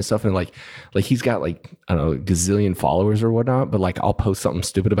Instagram and stuff. And like he's got like, I don't know, a gazillion followers or whatnot, but like I'll post something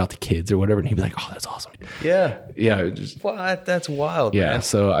stupid about the kids or whatever. And he'd be like, oh, that's awesome. Yeah. Yeah. What? That's wild. Yeah. Man.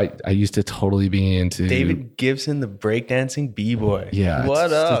 So I used to totally be into David Gibson, the breakdancing B-boy. Yeah.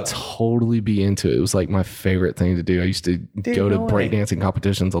 What up? To totally be into it. It was like my favorite thing to do. I used to go to breakdancing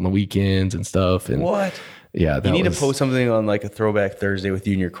competitions on the weekends and stuff. And what? Yeah. You need to post something on like a Throwback Thursday with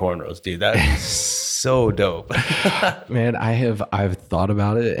you and your cornrows, dude. That is so dope. Man, I've thought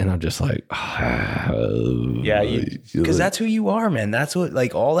about it, and I'm just like, yeah, because that's who you are, man. That's what,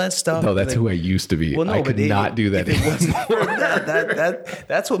 like, all that stuff. No, that's like, who I used to be. Well, no, I could not do that anymore.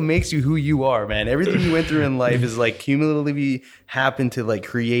 That's what makes you who you are, man. Everything you went through in life is like cumulatively happened to like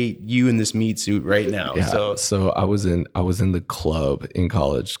create you in this meat suit right now. Yeah, so I was in the club in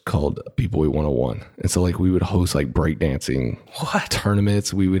college called B-Boy 101, and so like we would host like breakdancing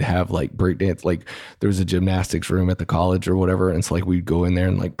tournaments. We would have like breakdance, like there was a gymnastics room at the college or whatever, and so like we'd go in there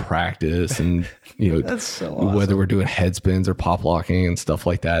and like practice, and you know, that's so awesome. Whether we're doing head spins or pop locking and stuff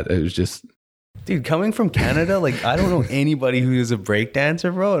like that. It was just, dude, coming from Canada, like I don't know anybody who is a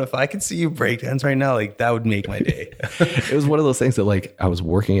breakdancer, bro. And if I could see you breakdance right now, like that would make my day. It was one of those things that like I was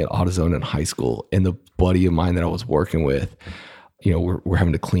working at AutoZone in high school, and the buddy of mine that I was working with, you know, we're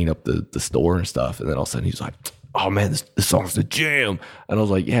having to clean up the store and stuff, and then all of a sudden he's like, oh man, this song's the jam. And I was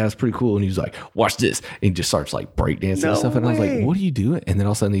like, yeah, it's pretty cool. And he was like, watch this. And he just starts like breakdancing and stuff. And I was like, what are you doing? And then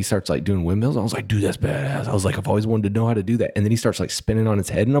all of a sudden he starts like doing windmills. I was like, dude, that's badass. I was like, I've always wanted to know how to do that. And then he starts like spinning on his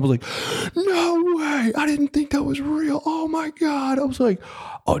head. And I was like, no way. I didn't think that was real. Oh my God. I was like,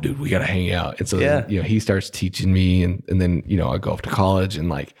 oh dude, we got to hang out. And so, then, you know, he starts teaching me. And then, you know, I go off to college, and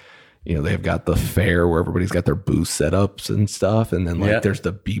like, you know, they've got the fair where everybody's got their booth setups and stuff. And then like there's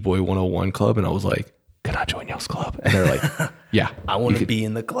the B-Boy 101 club. And I was like, can I join y'all's club? And they're like, yeah, I want to be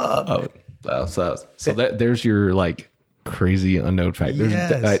in the club. Oh, so there's your like crazy unknown fact.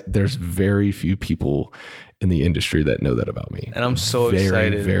 There's very few people in the industry that know that about me. And I'm so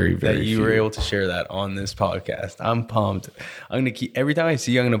excited very that you few. were able to share that on this podcast. I'm pumped. I'm going to keep, every time I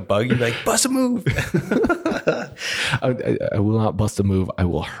see you, I'm going to bug you like, bust a move. I will not bust a move. I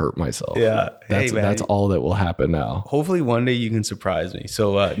will hurt myself. Yeah. That's all that will happen now. Hopefully one day you can surprise me.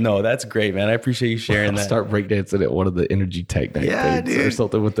 So no, that's great, man. I appreciate you sharing that. Start breakdancing at one of the Energy Tech Night things or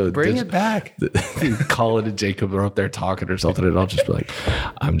something with the bring it back. Colin and Jacob are up there talking or something, and I'll just be like,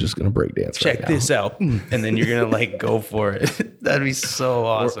 I'm just gonna breakdance. Check this out, and then you're gonna like go for it. That'd be so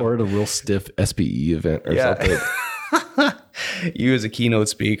awesome. Or at a real stiff SPE event or something. You as a keynote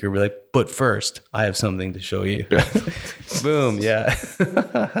speaker be like, but first, I have something to show you. Boom. Yeah.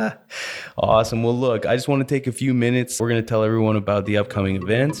 Awesome. Well, look, I just want to take a few minutes. We're going to tell everyone about the upcoming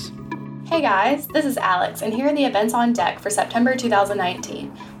events. Hey guys, this is Alex, and here are the events on deck for September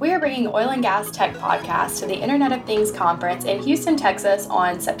 2019. We are bringing Oil and Gas Tech Podcast to the Internet of Things Conference in Houston, Texas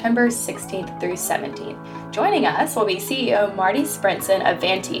on September 16th through 17th. Joining us will be CEO Marty Sprinson of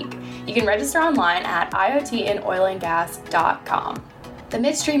Vantique. You can register online at iotinoilandgas.com. The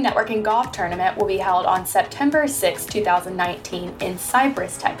Midstream Networking Golf Tournament will be held on September 6, 2019 in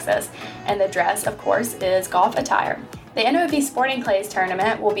Cypress, Texas, and the dress, of course, is golf attire. The NOV Sporting Clays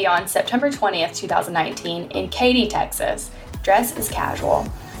Tournament will be on September 20th, 2019 in Katy, Texas. Dress is casual.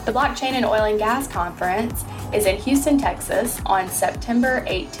 The Blockchain and Oil and Gas Conference is in Houston, Texas on September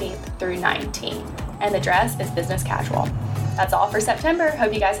 18th through 19th, and the dress is business casual. That's all for September.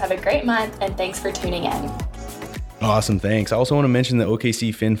 Hope you guys have a great month, and thanks for tuning in. Awesome, thanks. I also want to mention the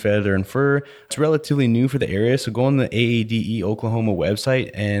OKC Fin, Feather, and Fur. It's relatively new for the area, so go on the AADE Oklahoma website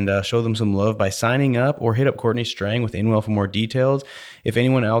and show them some love by signing up, or hit up Courtney Strang with Inwell for more details. If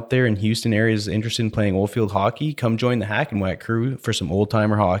anyone out there in Houston area is interested in playing old field hockey, come join the Hack and Whack crew for some old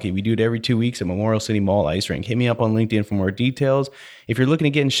timer hockey. We do it every 2 weeks at Memorial City Mall Ice Rink. Hit me up on LinkedIn for more details. If you're looking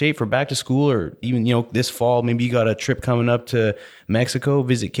to get in shape for back to school, or even this fall, maybe you got a trip coming up to Mexico,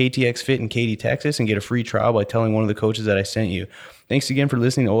 visit KTX Fit in Katy, Texas, and get a free trial by telling one of the coaches that I sent you. Thanks again for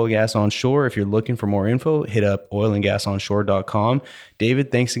listening to Oil and Gas Onshore. If you're looking for more info, hit up oilandgasonshore.com.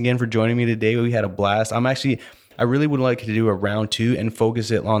 David, thanks again for joining me today. We had a blast. I really would like to do a round 2 and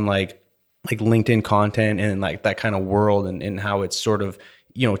focus it on like LinkedIn content and like that kind of world and how it's sort of,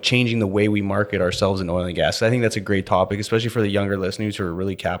 changing the way we market ourselves in oil and gas. I think that's a great topic, especially for the younger listeners who are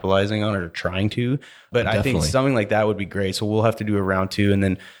really capitalizing on it or trying to. But definitely. I think something like that would be great. So we'll have to do a round 2 and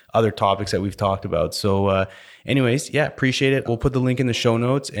then other topics that we've talked about. So anyways, appreciate it. We'll put the link in the show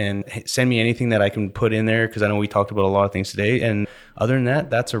notes and send me anything that I can put in there, because I know we talked about a lot of things today. And other than that,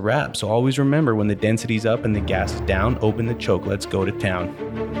 that's a wrap. So always remember, when the density's up and the gas is down, open the choke. Let's go to town.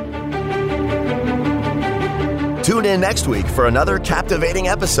 Tune in next week for another captivating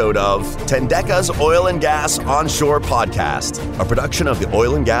episode of Tendeca's Oil and Gas Onshore Podcast, a production of the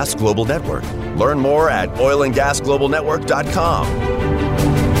Oil and Gas Global Network. Learn more at oilandgasglobalnetwork.com.